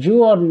was a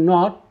Jew or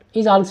not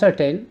is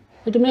uncertain.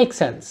 It makes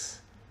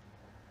sense.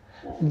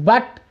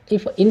 But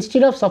if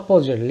instead of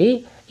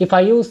supposedly, if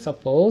I use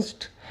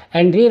supposed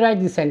and rewrite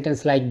the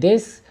sentence like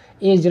this,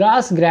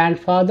 Ijra's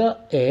grandfather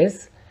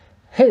is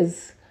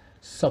his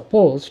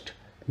supposed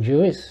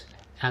Jewish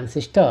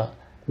ancestor,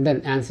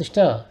 then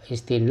ancestor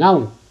is the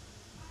noun.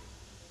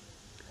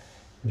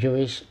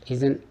 Jewish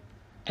is an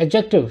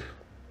adjective.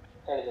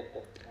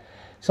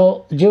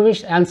 So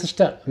Jewish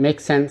ancestor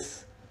makes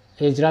sense.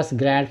 Ijra's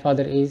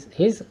grandfather is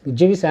his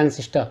Jewish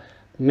ancestor,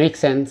 makes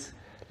sense.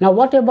 Now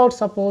what about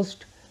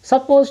supposed?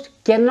 Supposed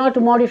cannot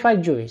modify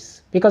Jewish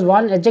because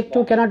one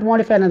adjective cannot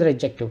modify another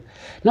adjective.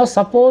 Now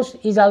supposed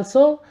is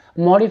also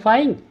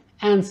modifying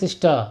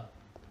ancestor.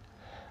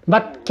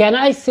 But can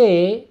I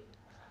say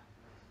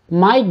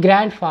my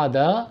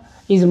grandfather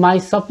is my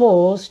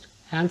supposed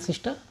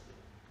ancestor?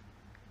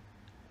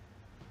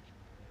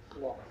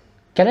 No.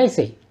 Can I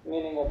say?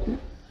 Meaning of it.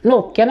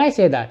 No, can I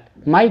say that?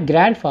 My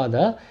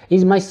grandfather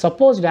is my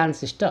supposed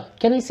ancestor.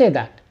 Can I say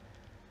that?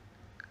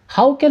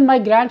 How can my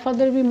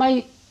grandfather be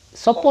my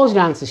supposed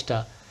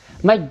ancestor?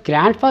 My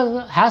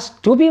grandfather has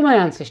to be my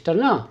ancestor,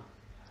 no?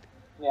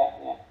 Yeah,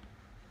 yeah.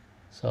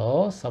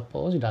 So,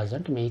 suppose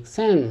doesn't make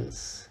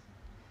sense.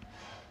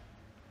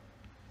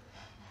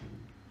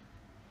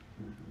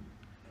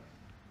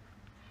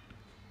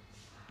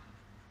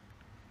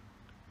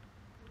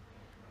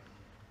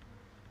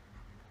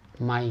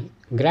 My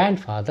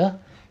grandfather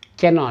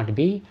cannot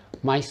be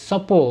my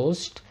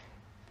supposed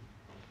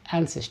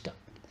ancestor.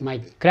 My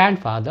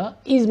grandfather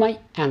is my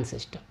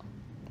ancestor,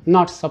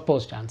 not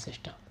supposed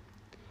ancestor.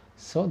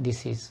 So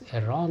this is a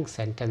wrong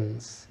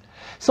sentence.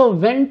 So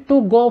when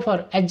to go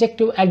for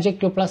adjective,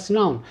 adjective plus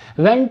noun,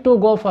 when to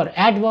go for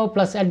adverb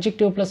plus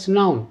adjective plus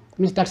noun,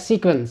 means that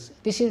sequence.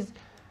 This is,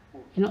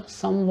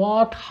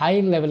 somewhat high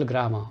level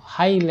grammar,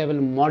 high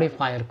level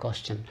modifier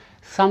question.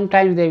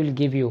 Sometimes they will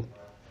give you,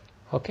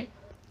 okay,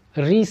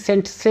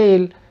 recent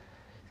sale,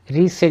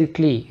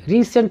 recently,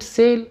 recent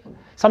sale.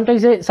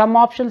 Sometimes some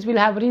options will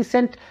have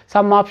recent,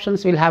 some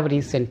options will have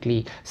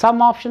recently,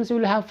 some options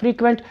will have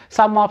frequent,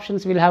 some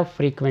options will have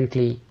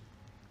frequently.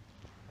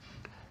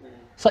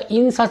 So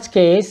in such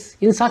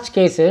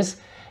cases,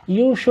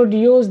 you should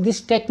use this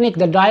technique,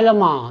 the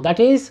dilemma, that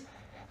is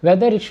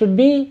whether it should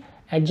be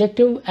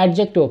adjective,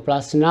 adjective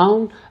plus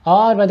noun,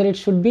 or whether it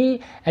should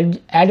be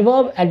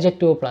adverb,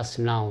 adjective plus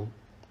noun.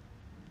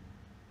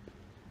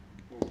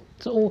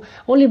 So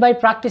only by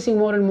practicing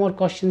more and more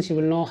questions you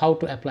will know how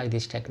to apply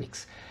these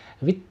techniques.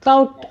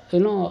 Without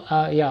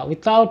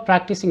without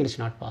practicing it is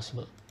not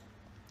possible.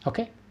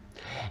 Okay.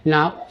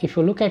 Now if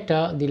you look at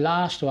the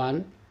last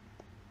one,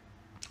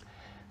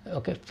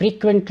 okay,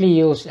 frequently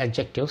used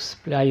adjectives.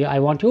 I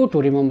want you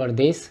to remember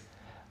this.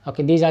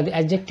 Okay, these are the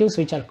adjectives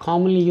which are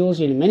commonly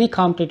used in many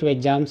competitive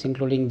exams,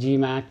 including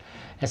GMAT,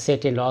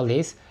 SAT, and all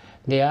these.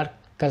 They are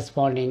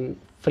corresponding,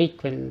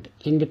 frequent,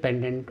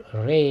 independent,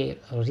 rare,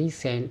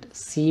 recent,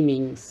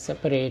 seeming,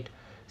 separate,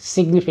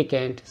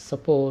 significant,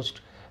 supposed,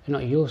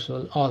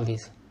 useful, all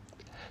these.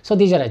 So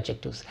these are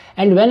adjectives.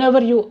 And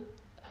whenever you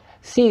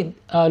see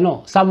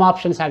some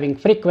options having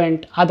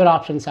frequent, other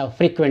options have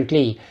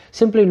frequently,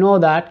 simply know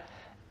that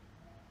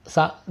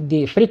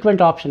the frequent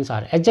options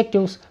are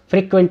adjectives,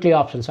 frequently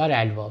options are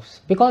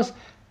adverbs, because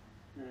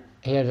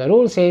here the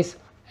rule says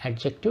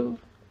adjective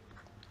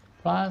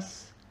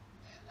plus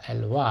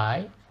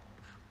ly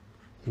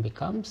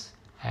becomes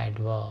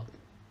adverb.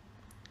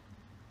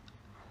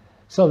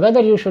 So whether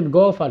you should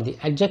go for the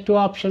adjective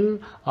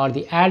option or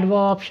the adverb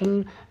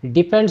option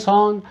depends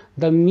on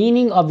the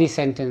meaning of the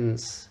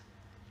sentence.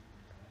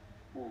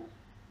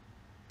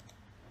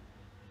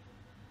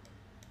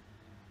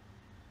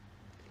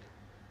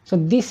 So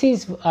this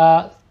is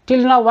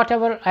till now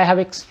whatever I have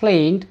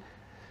explained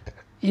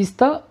is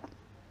the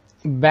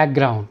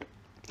background,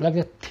 like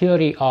the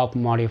theory of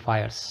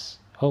modifiers.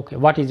 Okay,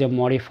 what is a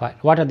modifier?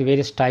 What are the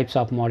various types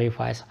of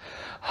modifiers?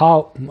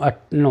 How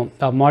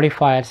the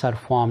modifiers are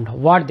formed?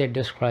 What they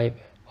describe?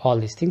 All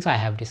these things I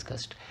have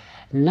discussed.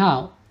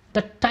 Now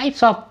the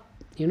types of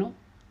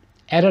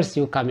errors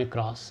you come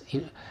across.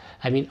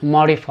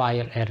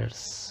 Modifier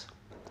errors.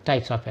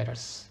 Types of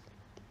errors.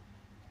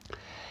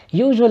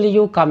 Usually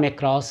you come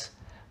across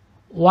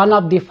one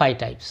of the 5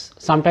 types.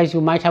 Sometimes you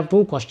might have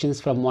 2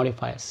 questions from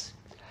modifiers.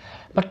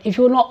 But if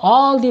you know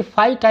all the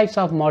 5 types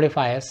of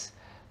modifiers,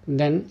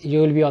 then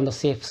you will be on the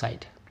safe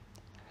side.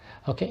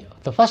 Okay,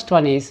 the first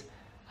one is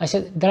I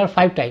said there are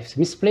 5 types: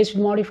 misplaced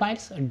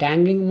modifiers,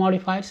 dangling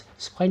modifiers,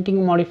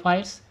 squinting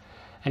modifiers,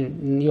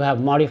 and you have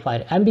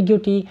modifier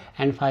ambiguity,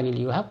 and finally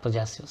you have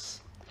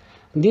possessives.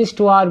 These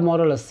 2 are more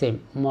or less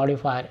same: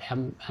 modifier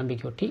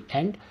ambiguity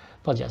and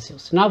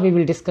possessives. Now we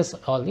will discuss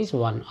all these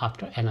one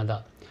after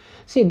another.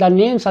 See, the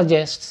name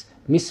suggests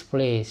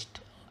misplaced.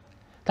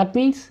 That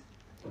means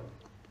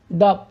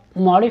the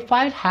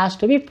modifier has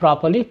to be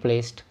properly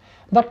placed,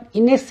 but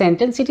in a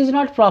sentence it is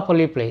not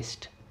properly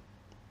placed.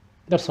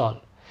 That's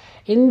all.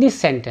 In this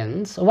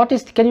sentence, what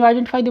is, can you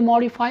identify the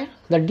modifier?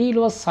 The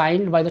deal was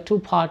signed by the 2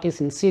 parties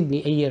in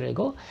Sydney a year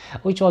ago,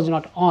 which was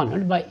not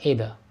honored by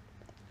either.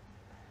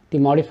 The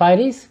modifier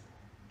is,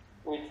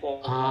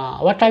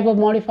 what type of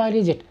modifier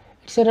is it?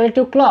 It's a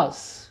relative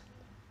clause.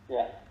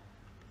 Yeah.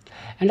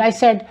 And I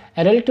said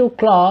a relative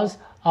clause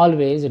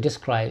always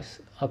describes,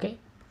 okay,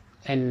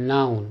 a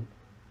noun.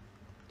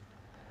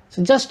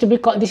 So just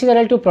because this is a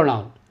relative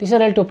pronoun, this is a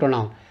relative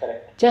pronoun.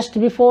 Correct. Just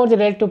before the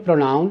relative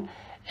pronoun,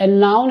 a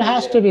noun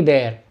has to be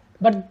there,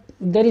 but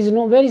there is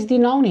no, where is the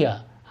noun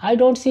here? I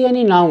don't see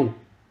any noun.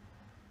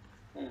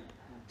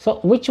 So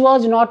which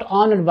was not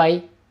honored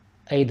by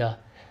either.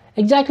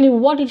 Exactly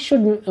what it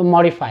should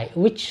modify,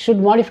 which should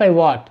modify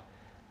what?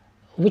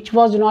 Which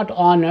was not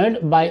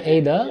honored by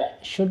either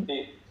should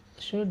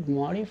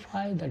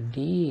modify the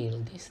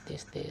deal,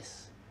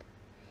 this.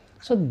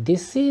 So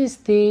this is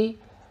the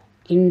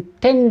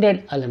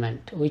intended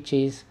element which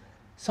is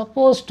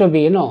supposed to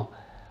be,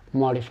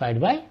 modified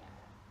by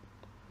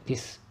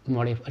this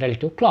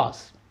relative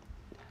clause,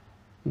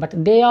 but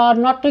they are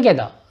not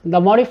together. The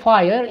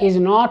modifier is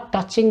not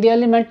touching the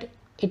element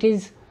it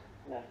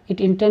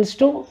intends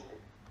to.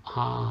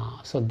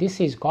 So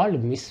this is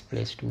called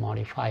misplaced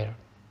modifier.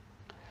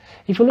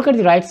 If you look at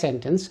the right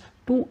sentence,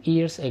 2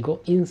 years ago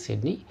in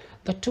Sydney,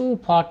 the 2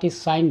 parties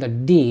signed the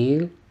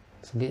deal.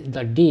 So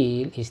the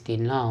deal is the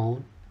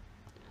noun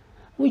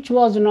which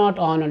was not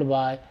honored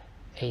by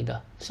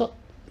either. So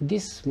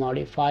this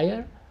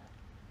modifier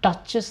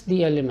touches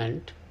the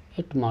element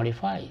it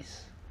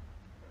modifies.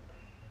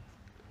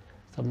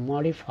 The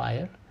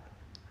modifier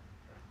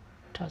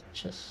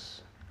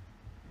touches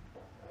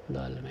the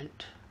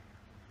element.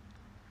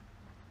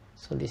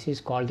 So this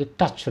is called the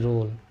touch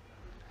rule.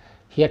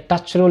 Here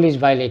touch rule is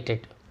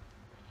violated.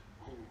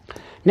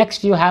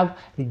 Next you have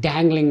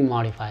dangling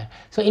modifier.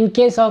 So in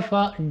case of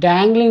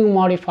dangling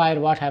modifier,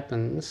 what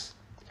happens?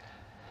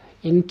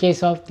 In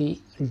case of the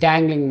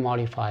dangling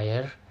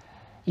modifier,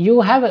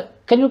 you have a,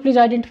 can you please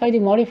identify the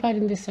modifier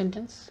in this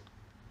sentence?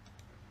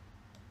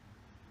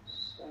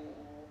 So,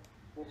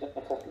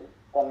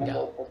 coming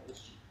out of the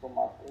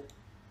supermarket,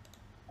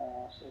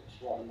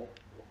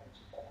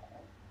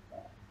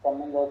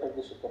 coming out of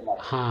the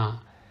supermarket.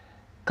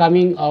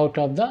 Coming out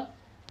of the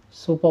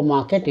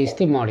supermarket is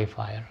the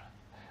modifier.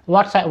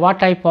 What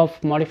type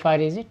of modifier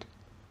is it?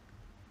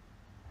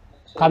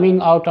 Coming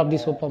out of the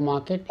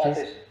supermarket is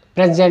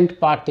present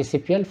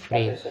participial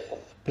phrase.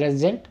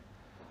 Present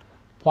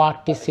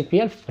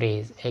participial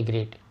phrase,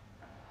 agreed.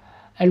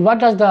 And what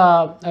does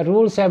the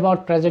rule say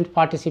about present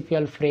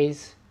participial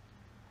phrase?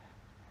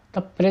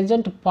 The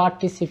present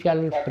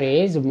participial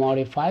phrase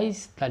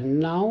modifies the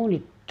noun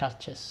it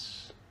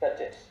touches.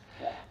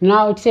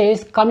 Now it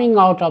says coming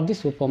out of the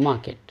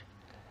supermarket.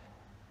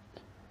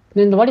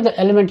 Then what is the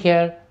element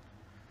here?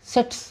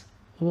 Sets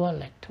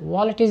wallet.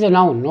 Wallet is a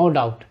noun, no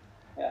doubt.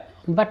 Yeah.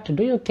 But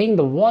do you think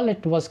the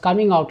wallet was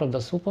coming out of the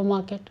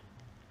supermarket?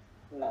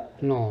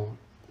 No.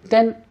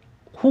 Then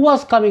who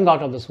was coming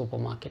out of the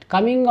supermarket?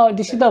 Coming out,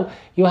 this is the,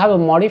 you have a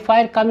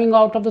modifier coming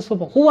out of the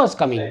supermarket. Who was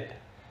coming? Set.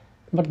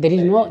 But there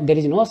is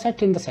no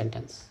set in the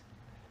sentence.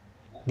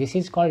 This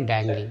is called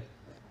dangling.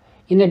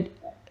 In a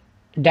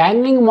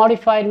dangling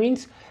modifier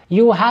means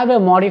you have a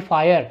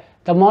modifier.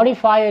 The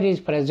modifier is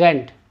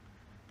present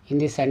in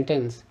the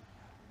sentence.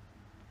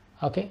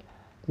 Okay,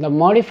 the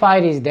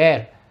modifier is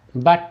there,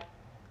 but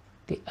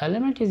the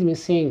element is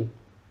missing.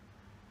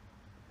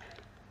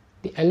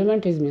 The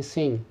element is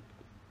missing,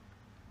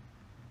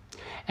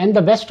 and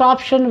the best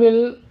option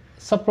will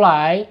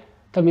supply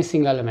the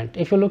missing element.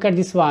 If you look at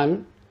this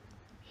one,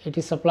 it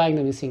is supplying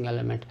the missing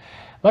element.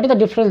 What is the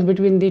difference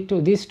between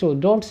these two?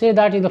 Don't say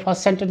that in the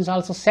first sentence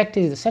also set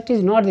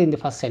is not in the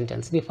first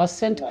sentence. The first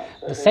sentence,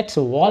 the set's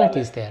wallet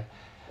is there.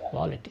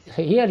 Wallet.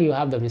 So here you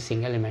have the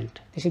missing element.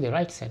 This is the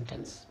right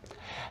sentence.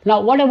 Now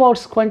what about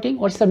squinting?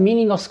 What's the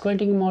meaning of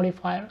squinting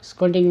modifier?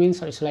 Squinting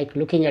means it's like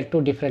looking at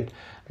 2 different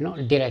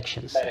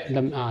directions.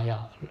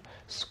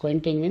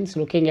 Squinting means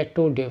looking at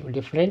 2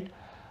 different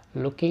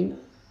looking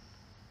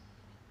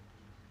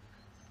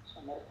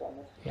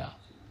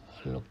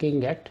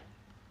at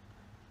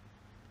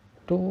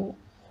 2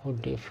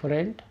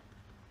 different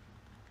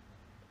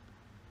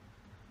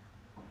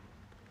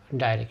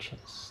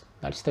directions.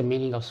 That's the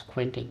meaning of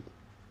squinting.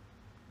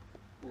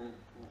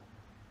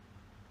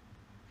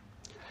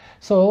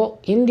 So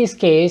in this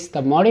case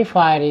the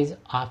modifier is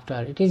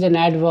after, it is an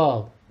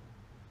adverb.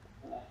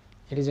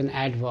 It is an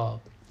adverb.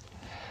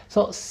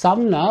 So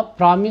Samna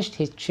promised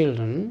his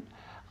children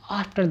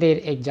after their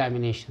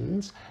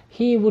examinations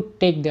he would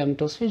take them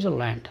to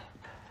Switzerland.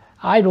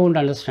 I don't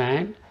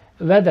understand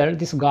whether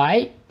this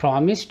guy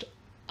promised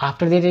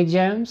after their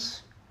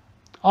exams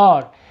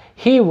or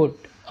he would,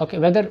 okay,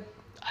 whether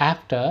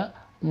after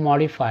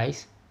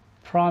modifies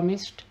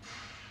promised.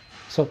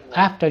 So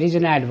after is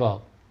an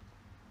adverb.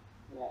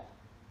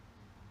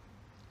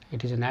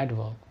 It is an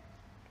adverb.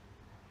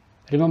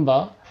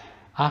 Remember,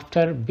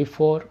 after,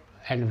 before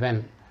and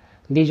when,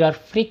 these are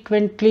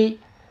frequently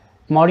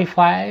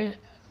modified.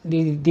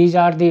 These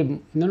are the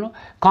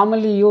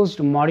commonly used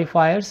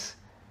modifiers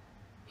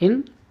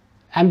in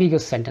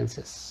ambiguous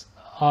sentences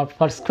or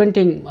for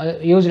squinting,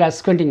 used as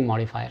squinting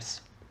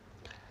modifiers.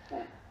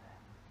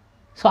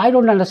 So I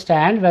don't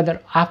understand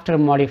whether after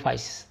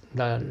modifies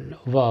the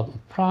verb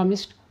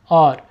promised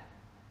or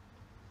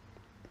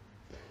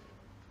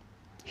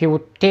he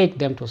would take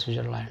them to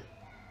Switzerland.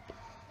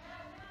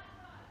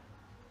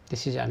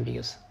 This is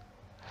ambiguous.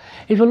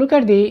 If you look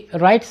at the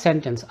right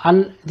sentence,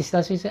 this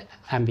is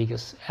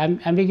ambiguous.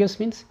 Ambiguous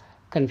means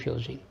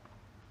confusing.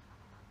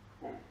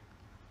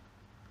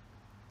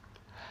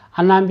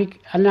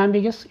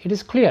 Unambiguous, it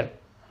is clear,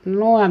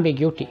 no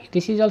ambiguity.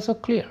 This is also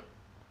clear.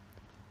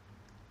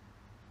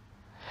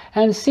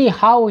 And see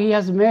how he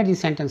has made the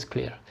sentence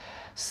clear.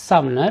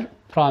 Sumner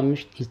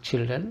promised his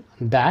children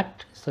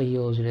that, so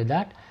used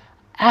that,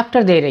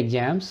 after their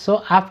exams.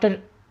 So after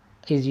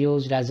is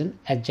used as an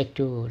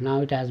adjective.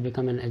 Now it has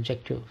become an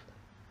adjective.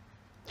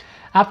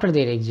 After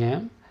their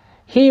exam,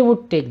 he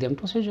would take them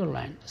to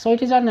Switzerland. So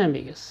it is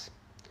unambiguous.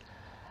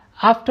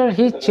 After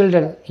his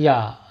children,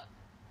 yeah.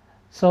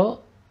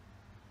 So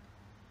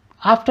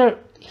after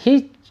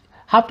his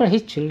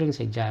children's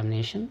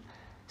examination,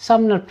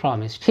 Sumner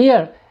promised.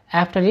 Here,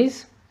 after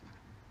is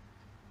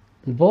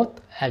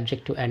both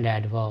adjective and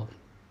adverb.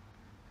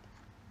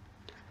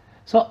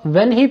 So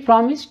when he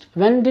promised,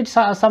 when did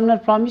Sumner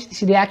promise?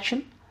 This is the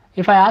action.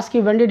 If I ask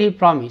you when did he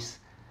promise,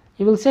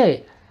 you will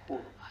say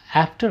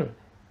after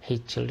his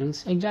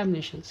children's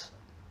examinations.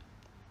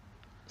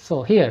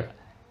 So here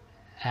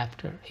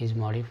after is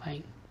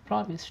modifying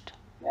promised.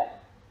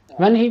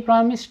 When he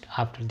promised,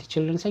 after the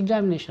children's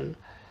examination.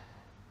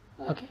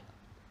 Okay.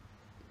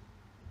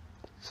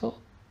 So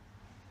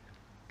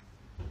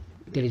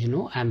there is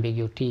no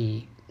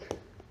ambiguity.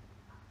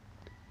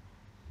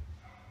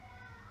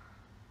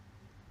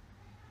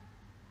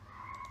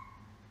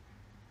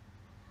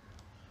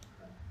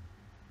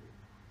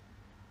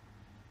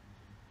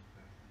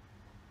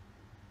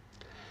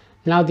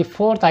 Now the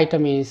fourth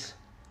item is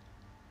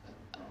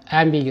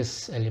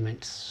ambiguous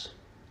elements.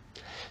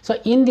 So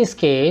in this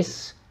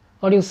case,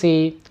 what you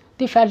see,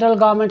 the federal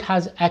government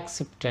has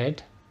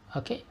accepted,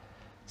 okay,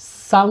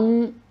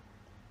 some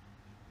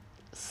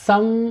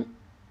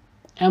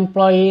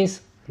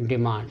employees'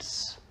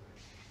 demands.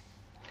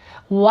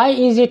 Why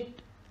is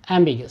it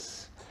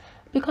ambiguous?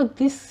 Because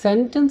this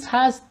sentence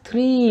has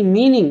three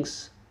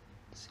meanings.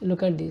 So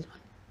look at this one.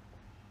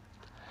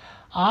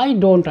 I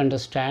don't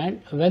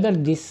understand whether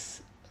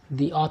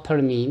the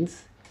author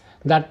means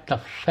that the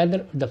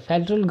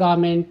federal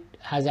government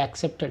has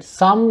accepted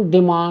some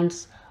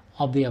demands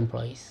of the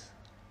employees,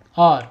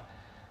 or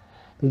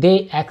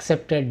they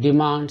accepted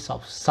demands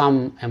of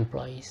some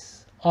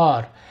employees,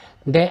 or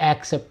they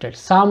accepted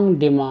some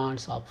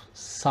demands of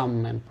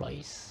some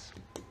employees.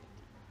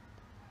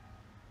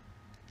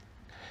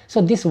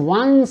 So this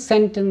one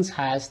sentence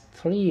has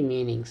three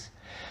meanings.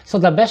 So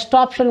the best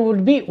option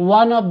would be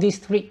one of these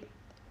three.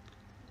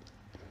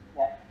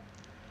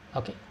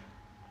 Okay.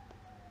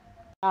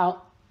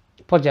 Now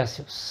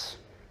possessives.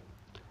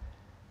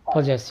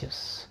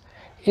 Possessives.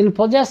 In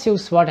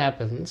possessives, what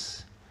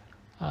happens?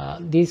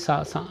 These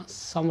are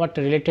somewhat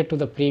related to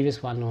the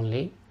previous one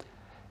only.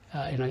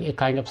 A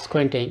kind of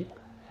squinting,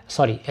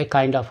 a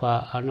kind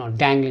of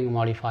dangling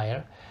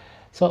modifier.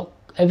 So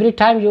every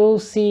time you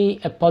see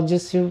a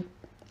possessive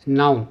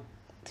noun,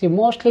 see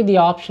mostly the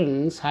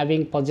options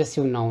having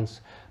possessive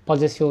nouns.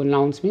 Possessive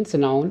nouns means a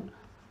noun,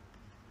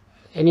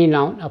 any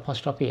noun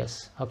apostrophe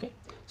s. Okay,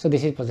 so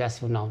this is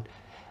possessive noun.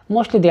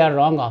 Mostly they are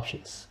wrong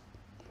options,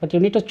 but you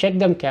need to check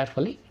them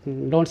carefully.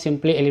 Don't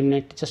simply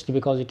eliminate just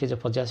because it is a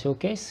possessive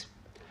case.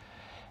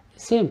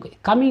 Same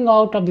coming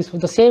out of this,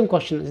 the same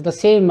question, the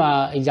same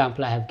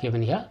example I have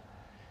given here,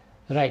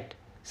 right?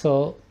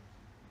 So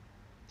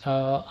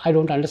I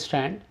don't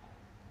understand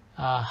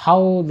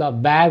how the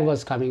bag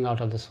was coming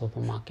out of the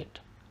supermarket.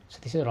 So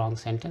this is a wrong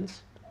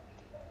sentence.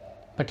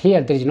 But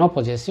here there is no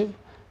possessive.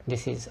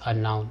 This is a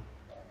noun.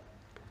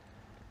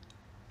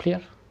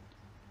 Clear?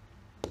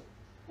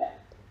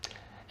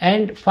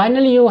 And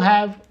finally, you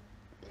have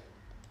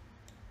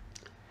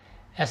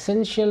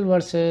essential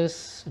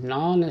versus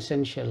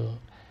non-essential.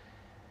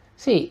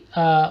 See,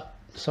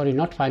 sorry,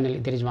 not finally,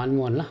 there is one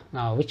more,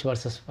 which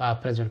versus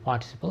present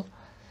participle.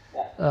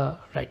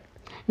 Right.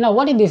 Now,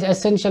 what is this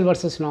essential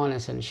versus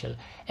non-essential?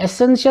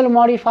 Essential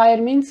modifier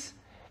means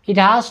it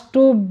has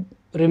to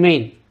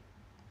remain.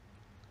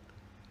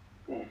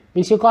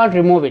 Means you can't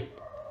remove it.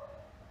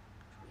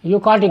 You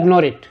can't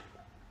ignore it.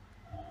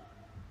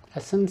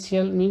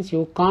 Essential means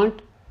you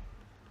can't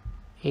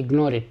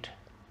ignore it.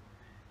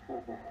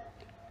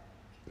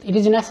 It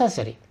is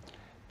necessary.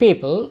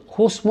 people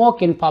who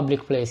smoke in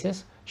public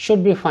places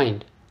should be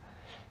fined.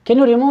 Can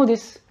you remove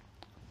this?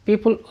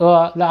 People,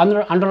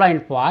 the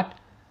underlined part.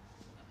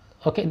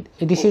 Okay,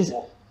 this is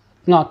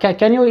no.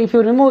 Can you, if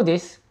you remove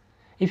this,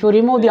 if you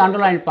remove the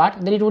underlined part,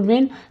 then it would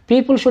mean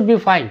people should be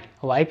fined.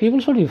 Why people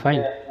should be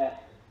fined?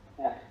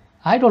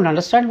 I don't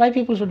understand why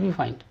people should be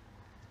fined.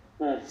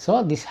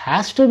 So this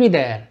has to be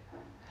there.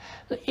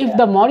 If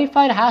the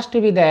modifier has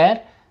to be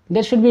there,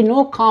 there should be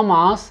no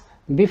commas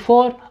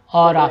before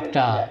or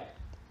after.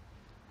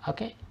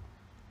 Okay.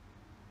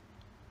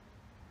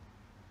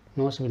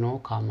 No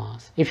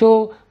commas. If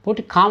you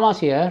put commas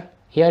here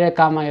a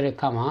comma, here a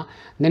comma,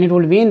 then it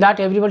would mean that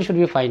everybody should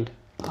be fined.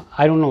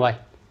 I don't know why.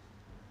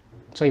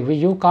 So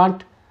you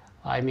can't,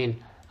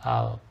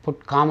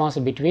 put commas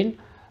between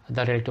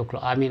the relative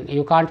clause.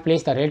 You can't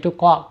place the relative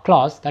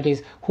clause, that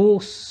is, who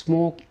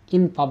smoke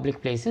in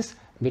public places,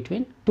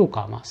 between two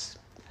commas.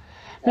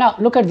 Now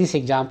look at this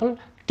example.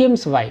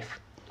 Tim's wife,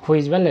 who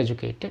is well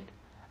educated,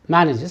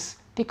 manages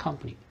the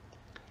company.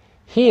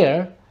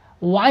 Here,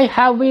 why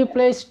have we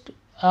placed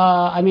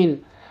the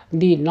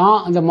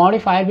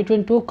modifier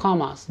between two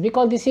commas?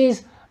 Because this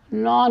is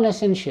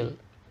non-essential.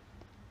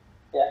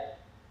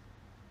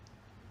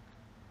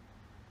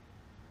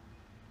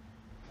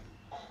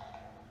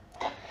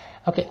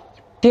 Okay,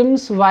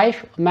 Tim's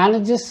wife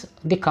manages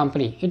the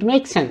company. It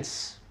makes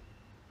sense,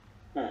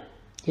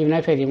 even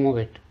if I remove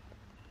it.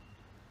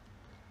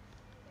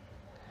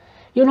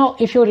 You know,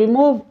 if you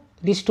remove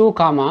these two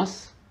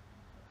commas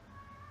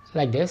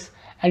like this,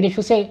 and if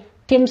you say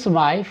Tim's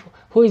wife,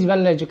 who is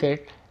well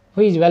educated,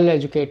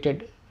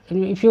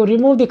 if you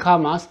remove the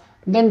commas,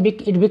 then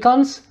it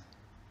becomes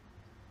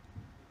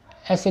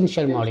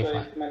essential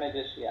modifier.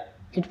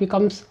 It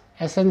becomes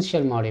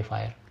essential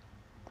modifier.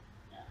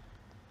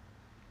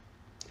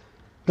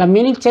 The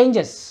meaning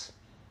changes.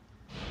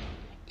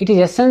 It is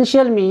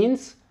essential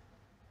means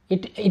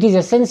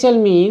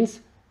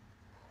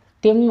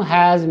Tim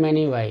has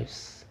many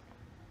wives.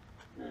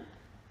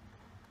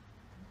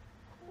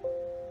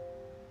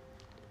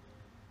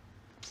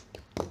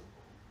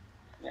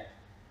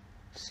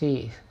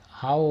 See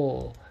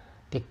how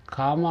the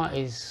comma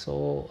is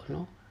so,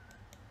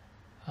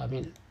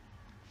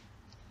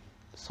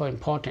 so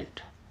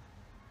important.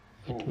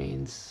 It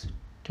means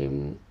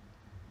Tim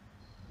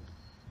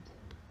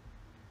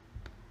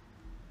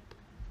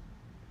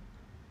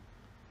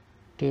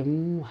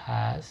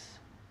has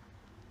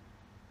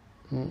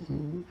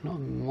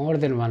more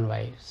than one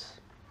wives.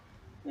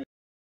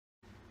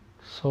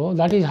 So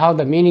that is how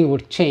the meaning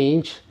would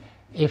change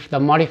if the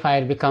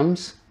modifier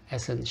becomes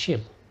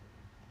essential.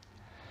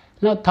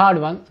 Now third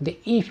one, the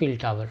Eiffel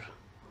Tower.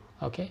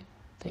 Okay,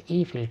 the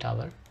Eiffel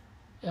Tower,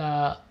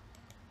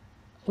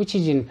 which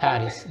is in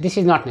Paris. This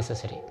is not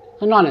necessary,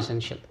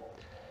 non-essential.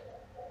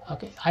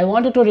 Okay, I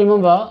wanted to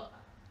remember,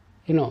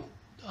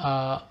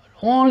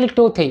 only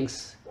two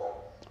things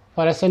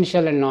for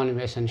essential and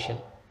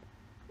non-essential.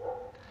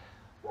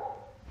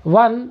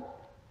 One,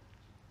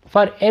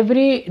 for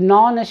every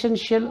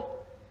non-essential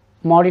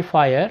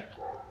modifier,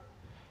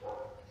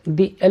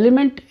 the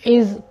element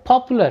is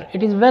popular,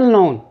 it is well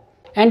known,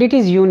 and it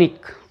is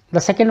unique.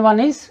 The second one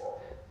is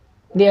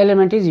the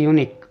element is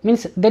unique,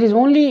 means there is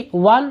only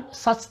one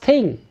such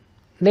thing,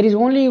 there is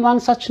only one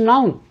such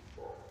noun.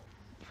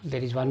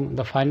 There is one,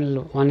 the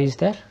final one is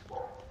there.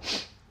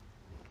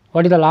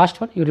 What is the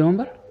last one? You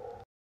remember?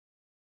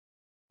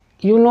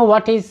 You know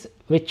what is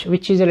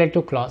which is a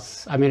relative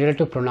clause,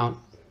 relative pronoun.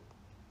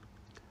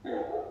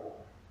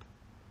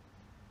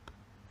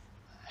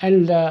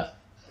 And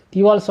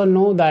you also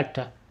know that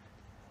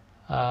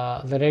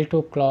the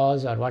relative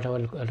clause or whatever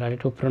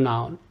relative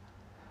pronoun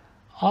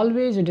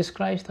always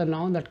describes the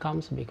noun that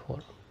comes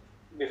before.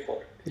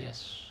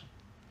 Yes.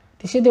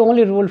 This is the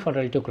only rule for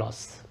relative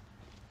clause.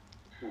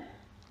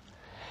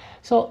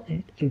 So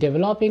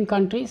developing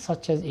countries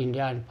such as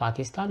India and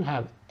Pakistan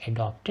have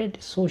adopted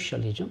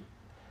socialism,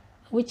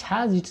 which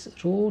has its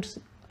roots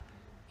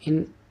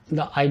in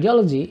the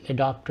ideology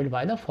adopted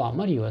by the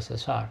former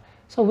USSR.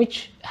 So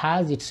which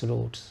has its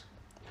roots?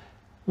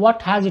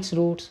 What has its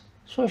roots?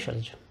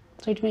 Socialism.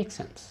 So it makes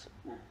sense.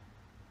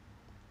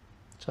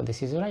 So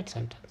this is the right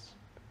sentence.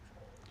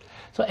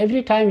 So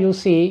every time you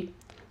see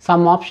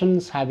some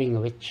options having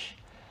which,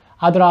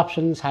 other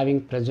options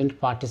having present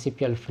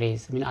participial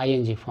phrase,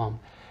 ing form,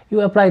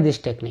 you apply this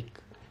technique.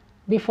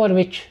 Before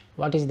which,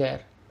 what is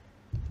there?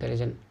 There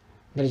is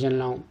a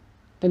noun.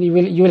 Then you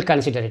will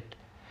consider it.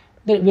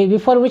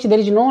 Before which there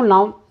is no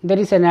noun, there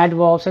is an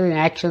adverb, an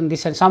action,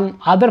 this and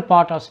some other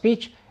part of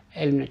speech,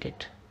 eliminate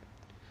it.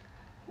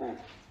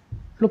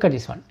 Look at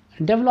this one.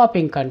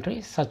 Developing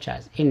countries such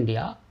as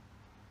India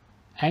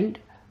and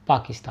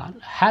Pakistan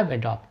have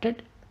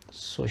adopted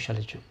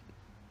socialism,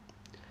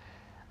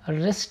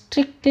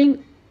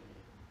 restricting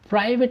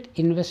private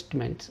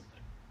investments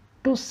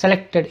to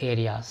selected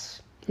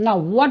areas. Now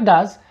what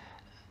does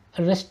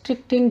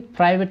restricting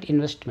private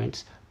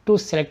investments to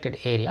selected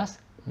areas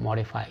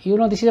modify?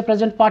 This is a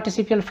present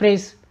participial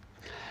phrase.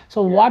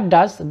 So what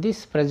does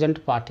this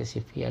present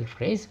participial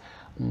phrase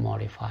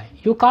modify?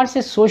 You can't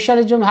say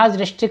socialism has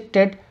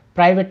restricted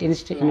private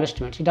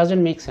investments. It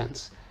doesn't make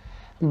sense.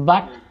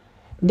 But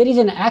there is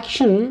an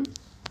action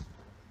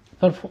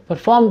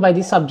performed by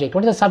the subject.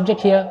 What is the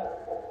subject here?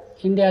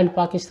 India and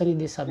Pakistan is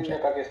the subject.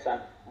 India,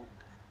 Pakistan.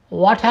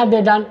 What have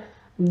they done?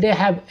 They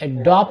have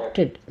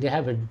adopted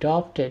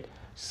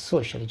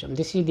socialism.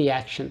 This is the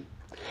action.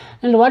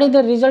 And what is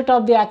the result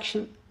of the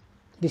action?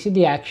 This is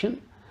the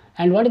action.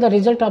 And what is the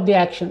result of the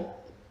action?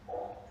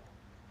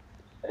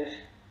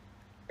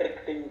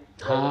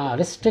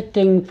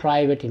 Restricting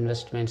private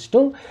investments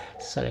to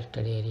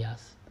selected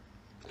areas.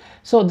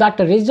 So that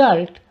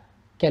result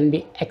can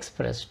be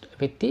expressed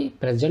with the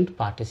present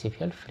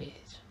participial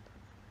phrase.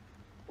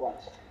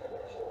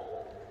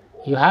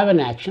 You have an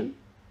action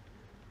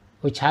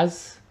which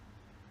has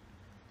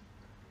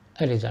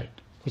a result,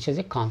 which is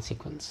a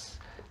consequence.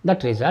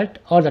 That result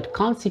or that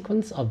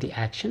consequence of the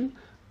action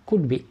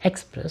could be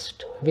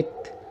expressed with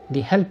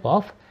the help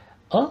of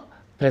a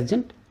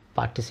present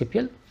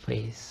participial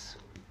phrase.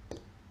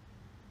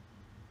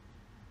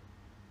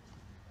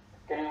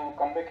 Can you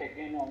come back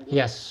again on this?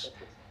 Yes.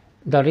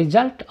 The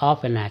result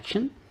of an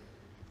action,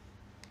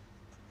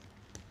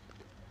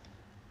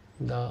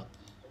 the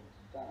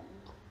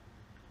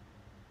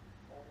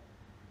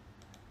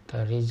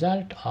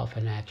result of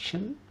an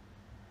action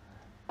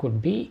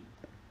could be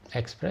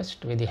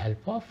expressed with the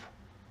help of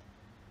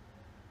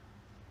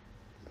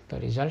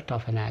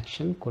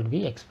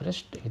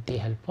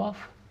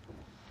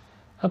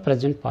a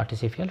present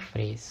participial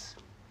phrase.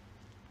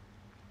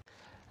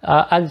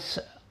 As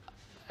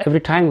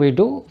every time we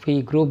do,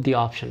 we group the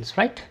options,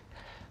 right?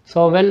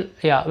 So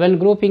when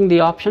grouping the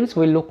options,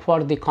 we look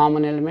for the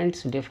common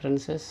elements,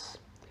 differences,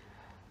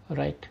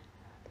 right?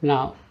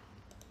 Now,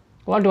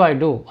 what do I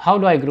do? How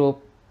do I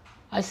group?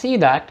 I see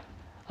that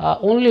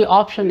only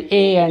option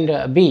A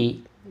and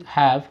B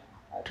have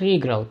tree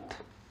growth,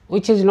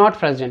 which is not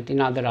present in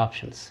other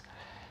options.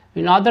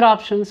 In other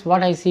options,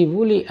 what I see,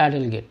 woolly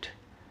adelgid,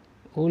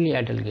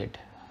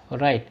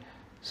 right?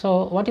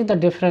 So what is the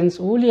difference?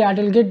 Woolly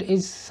adelgid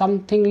is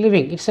something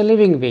living. It's a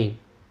living being.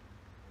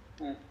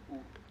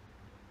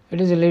 It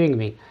is a living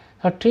being.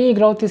 So tree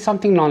growth is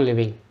something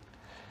non-living.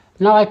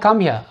 Now I come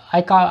here.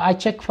 I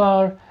check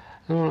for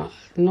the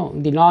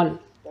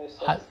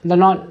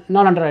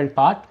non-underlined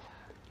part.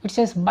 It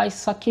says by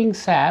sucking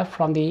sap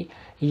from the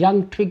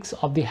young twigs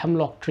of the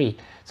hemlock tree.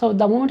 So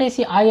the moment I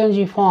see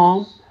ing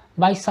form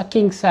by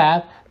sucking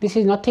sap, this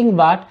is nothing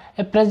but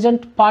a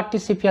present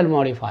participial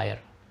modifier.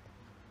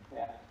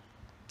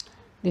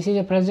 This is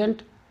a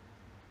present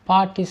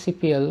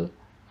participial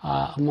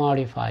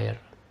modifier.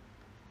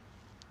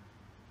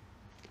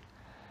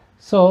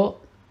 So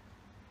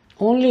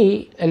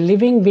only a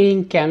living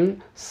being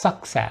can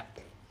suck sap.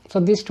 So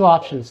these two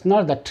options,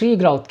 not the tree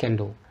growth can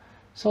do.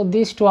 So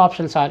these two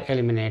options are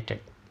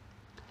eliminated,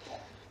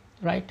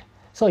 right?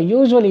 So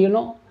usually,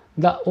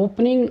 the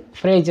opening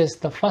phrases,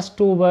 the first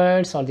two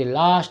words or the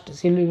last,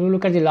 see, you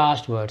look at the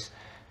last words,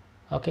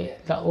 okay,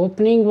 the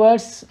opening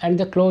words and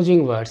the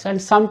closing words, and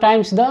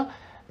sometimes the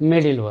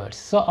middle words.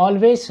 So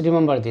always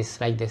remember this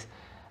like this,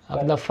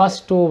 the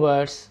first two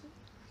words,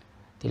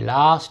 the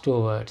last two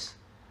words,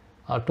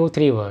 or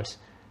 2-3 words,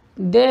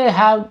 they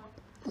have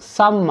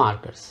some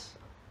markers,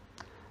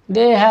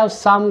 they have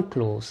some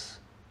clues,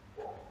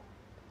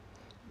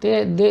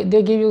 they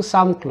give you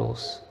some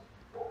clues.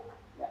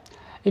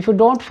 If you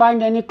don't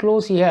find any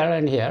clues here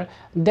and here,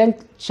 then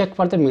check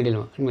for the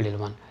middle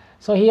one.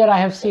 So here I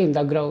have seen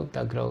the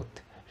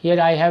growth. Here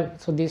I have,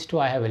 so these two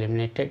I have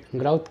eliminated.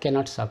 Growth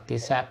cannot suck the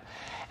sap.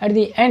 At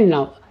the end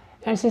now,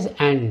 and says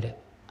and.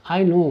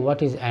 I know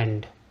what is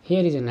and.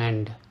 Here is an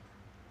and.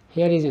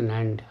 Here is an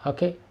and.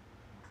 Okay.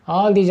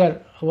 All these are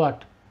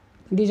what?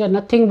 These are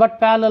nothing but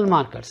parallel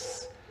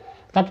markers.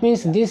 That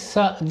means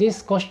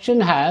this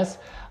question has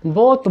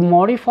both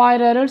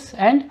modifier errors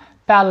and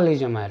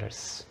parallelism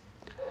errors.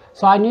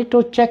 So I need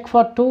to check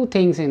for two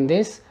things in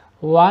this.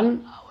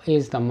 One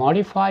is the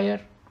modifier,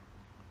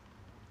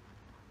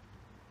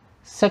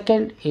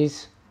 second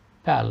is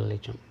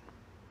parallelism.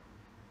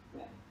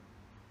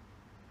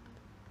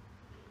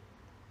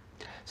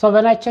 So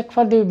when I check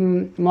for the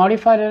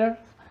modifier error,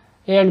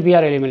 A and B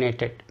are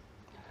eliminated.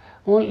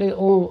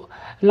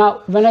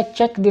 Now when I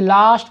check the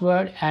last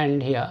word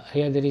and here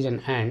there is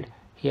an and,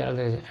 here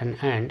there is an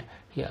and,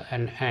 here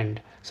an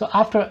and. So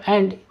after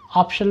and,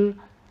 option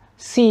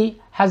C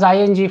has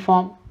ing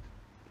form,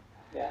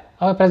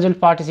 a present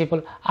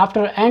participle.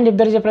 After and, if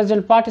there is a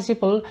present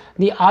participle,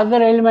 the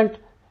other element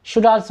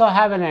should also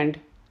have an and.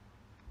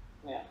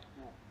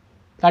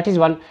 That is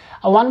one.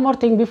 One more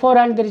thing, before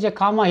and there is a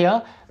comma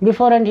here,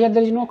 before and here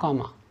there is no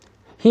comma.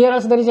 Here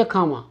also there is a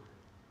comma,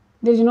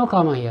 there is no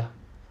comma here.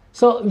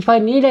 So if I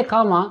need a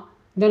comma,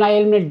 then I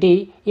eliminate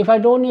D. If I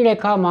don't need a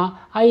comma,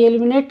 I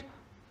eliminate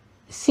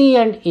C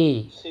and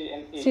E.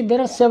 See,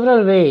 there are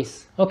several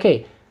ways,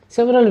 okay,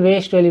 several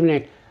ways to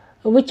eliminate.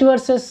 Which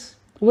versus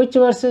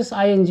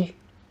ing?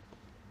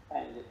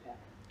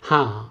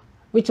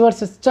 Which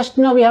versus? Just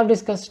now we have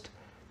discussed,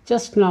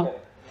 just now.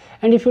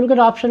 And if you look at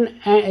option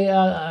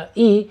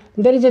E,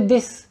 there is a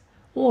this.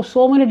 Oh,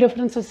 so many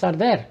differences are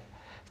there.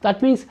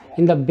 That means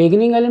in the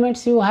beginning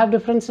elements you have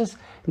differences,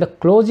 in the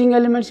closing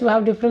elements you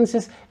have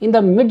differences, in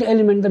the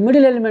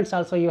middle elements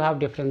also you have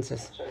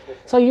differences.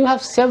 So you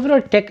have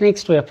several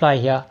techniques to apply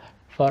here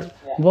for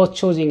both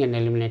choosing and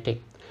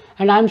eliminating.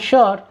 And I am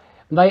sure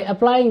by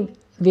applying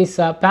this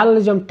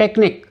parallelism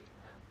technique,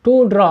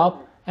 to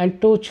drop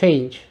and to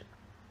change,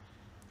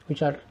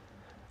 which are,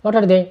 what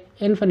are they?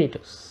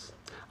 Infinitives.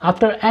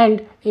 After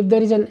and, if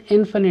there is an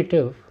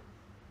infinitive,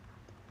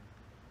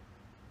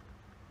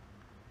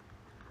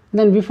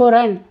 then before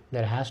and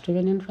there has to be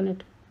an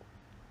infinitive.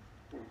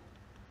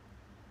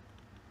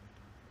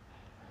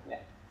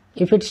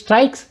 If it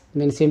strikes,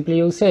 then simply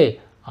you say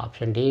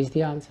option D is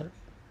the answer,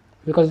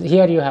 because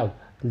here you have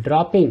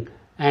dropping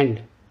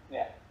and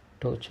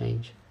to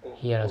change.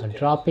 Here also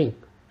dropping,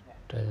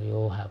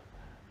 you have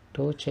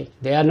to change.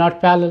 They are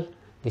not parallel.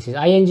 This is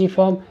ing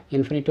form,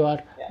 infinitive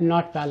are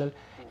not parallel.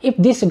 If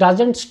this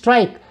doesn't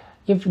strike,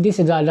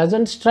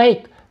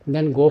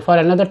 then go for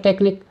another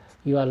technique.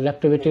 You are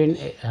left between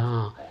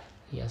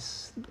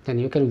yes, then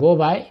you can go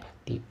by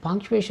the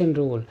punctuation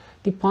rule.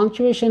 The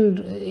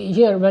punctuation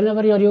here,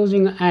 whenever you are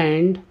using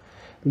and,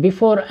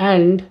 before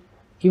and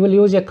you will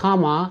use a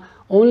comma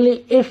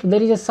only if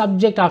there is a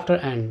subject after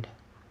and.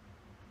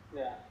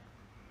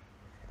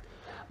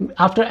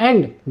 After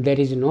and there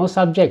is no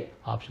subject,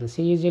 option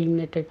C is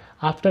eliminated.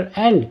 After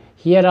and,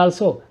 here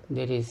also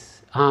there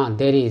is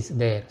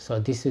there. So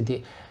this is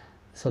the,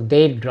 so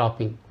they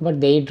dropping, but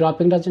they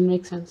dropping doesn't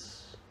make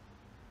sense.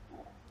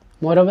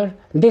 Moreover,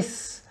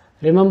 this,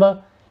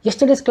 remember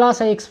yesterday's class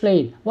I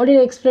explained. What did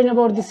I explain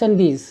about this and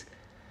these?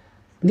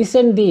 This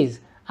and these.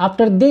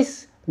 After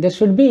this there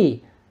should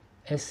be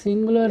a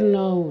singular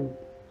noun.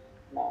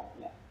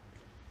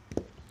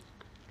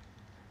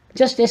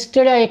 Just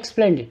yesterday I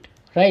explained it,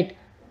 right?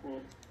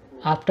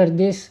 After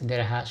this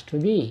there has to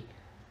be,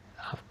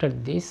 after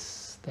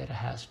this there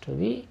has to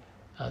be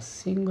a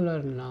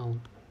singular noun.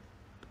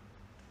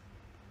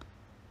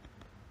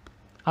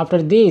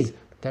 After these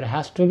there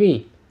has to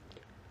be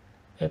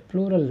a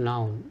plural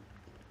noun.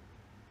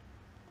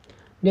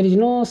 There is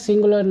no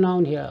singular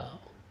noun here.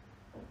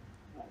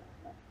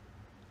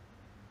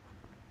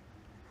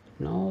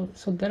 No,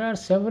 so there are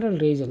several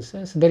reasons.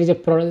 Yes. There is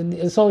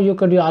a so you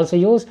could also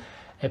use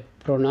a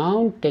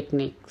pronoun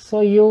technique.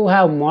 So you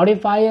have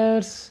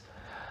modifiers,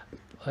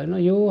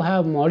 you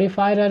have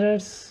modifier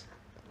errors,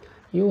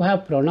 you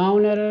have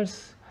pronoun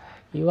errors,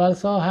 you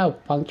also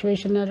have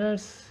punctuation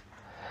errors,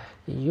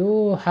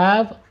 you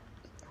have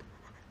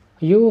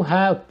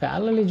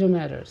parallelism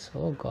errors.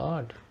 Oh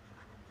God.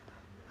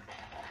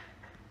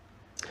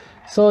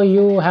 So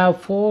you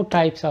have 4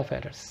 types of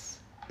errors.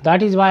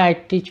 That is why I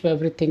teach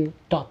everything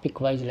topic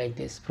wise like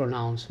this: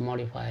 pronouns,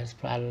 modifiers,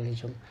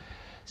 parallelism,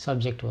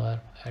 subject verb,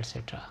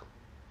 etc.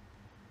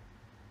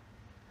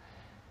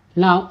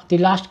 Now the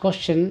last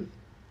question.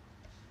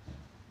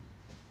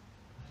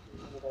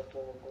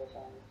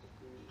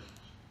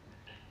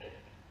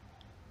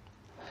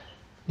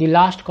 The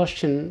last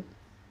question,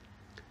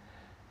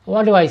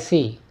 what do I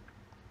see?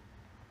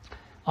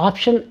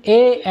 Option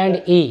A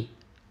and E,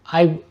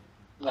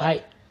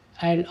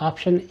 and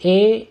option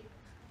A,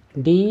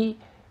 D,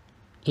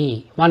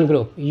 E, one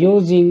group,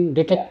 using,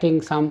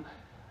 detecting some,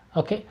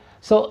 okay.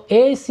 So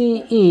A,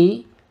 C,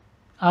 E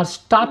are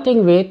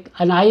starting with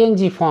an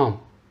ing form.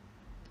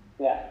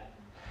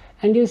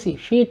 And you see,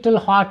 fetal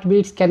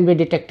heartbeats can be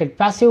detected.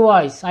 Passive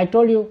voice, I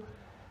told you,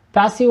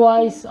 passive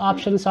voice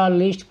options are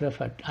least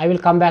preferred. I will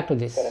come back to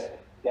this.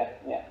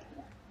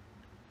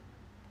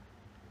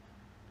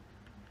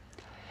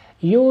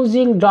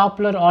 Using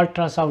Doppler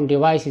ultrasound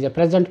device is a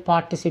present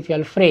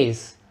participial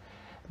phrase.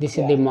 This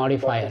is the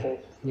modifier.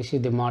 This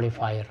is the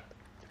modifier.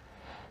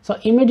 So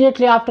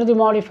immediately after the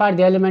modifier,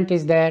 the element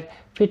is there,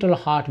 fetal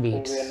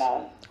heartbeats.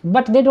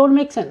 But they don't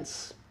make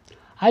sense.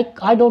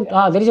 I don't,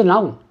 there is a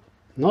noun,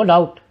 no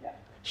doubt.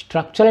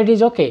 Structurally it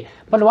is okay.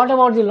 But what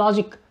about the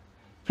logic?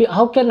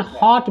 How can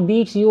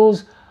heartbeats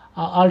use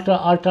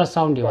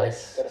ultrasound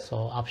device? So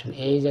option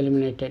A is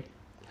eliminated.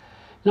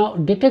 Now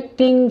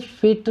detecting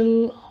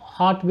fetal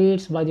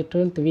heartbeats by the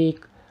 12th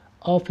week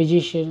of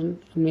physician,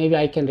 maybe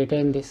I can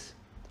retain this.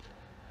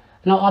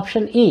 Now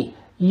option E,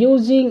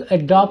 using a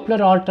Doppler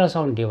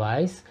ultrasound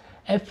device,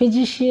 a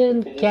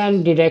physician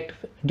can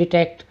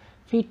detect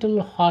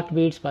fetal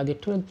heartbeats by the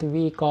 12th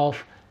week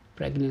of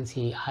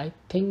pregnancy. I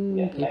think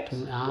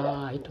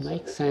it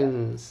makes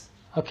sense.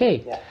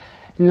 Okay.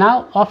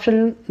 Now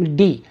option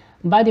D,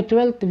 by the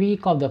 12th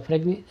week of the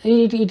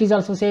pregnancy, it is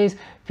also says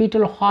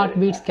fetal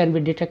heartbeats can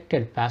be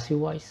detected, passive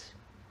voice.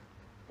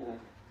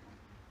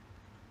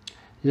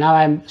 Now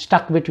I am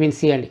stuck between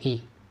C and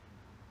E.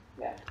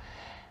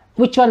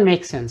 Which one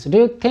makes sense? Do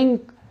you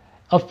think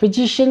a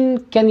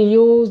physician can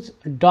use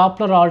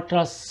Doppler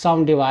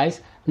ultrasound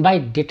device by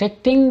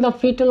detecting the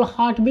fetal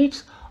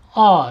heartbeats,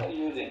 or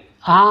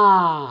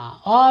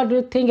or do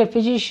you think a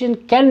physician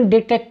can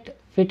detect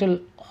fetal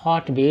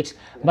heartbeats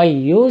by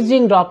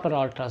using Doppler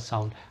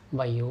ultrasound?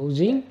 By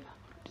using,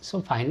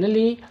 so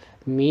finally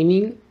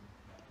meaning,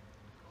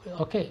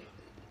 okay,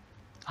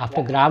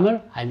 after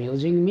grammar I am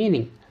using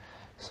meaning.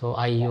 So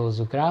I use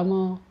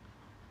grammar,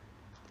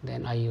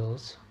 then I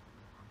use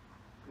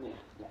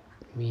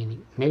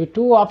meaning. Maybe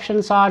two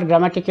options are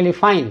grammatically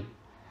fine,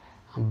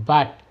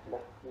 but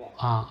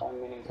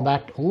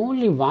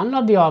only one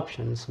of the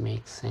options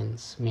makes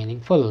sense,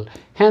 meaningful.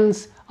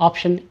 Hence,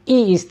 option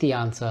E is the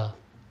answer.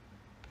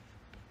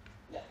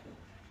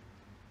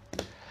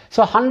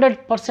 So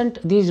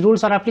 100% these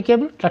rules are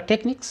applicable, the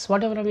techniques,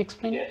 whatever I'm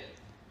explaining. Yes.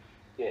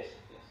 Yes.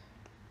 Yes.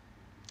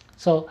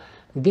 So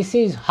this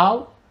is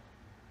how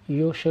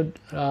you should,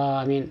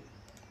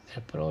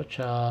 approach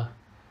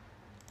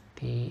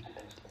the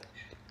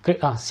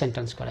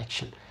sentence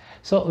correction.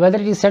 So whether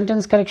it is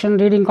sentence correction,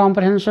 reading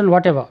comprehension,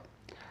 whatever.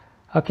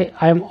 Okay,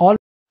 I am all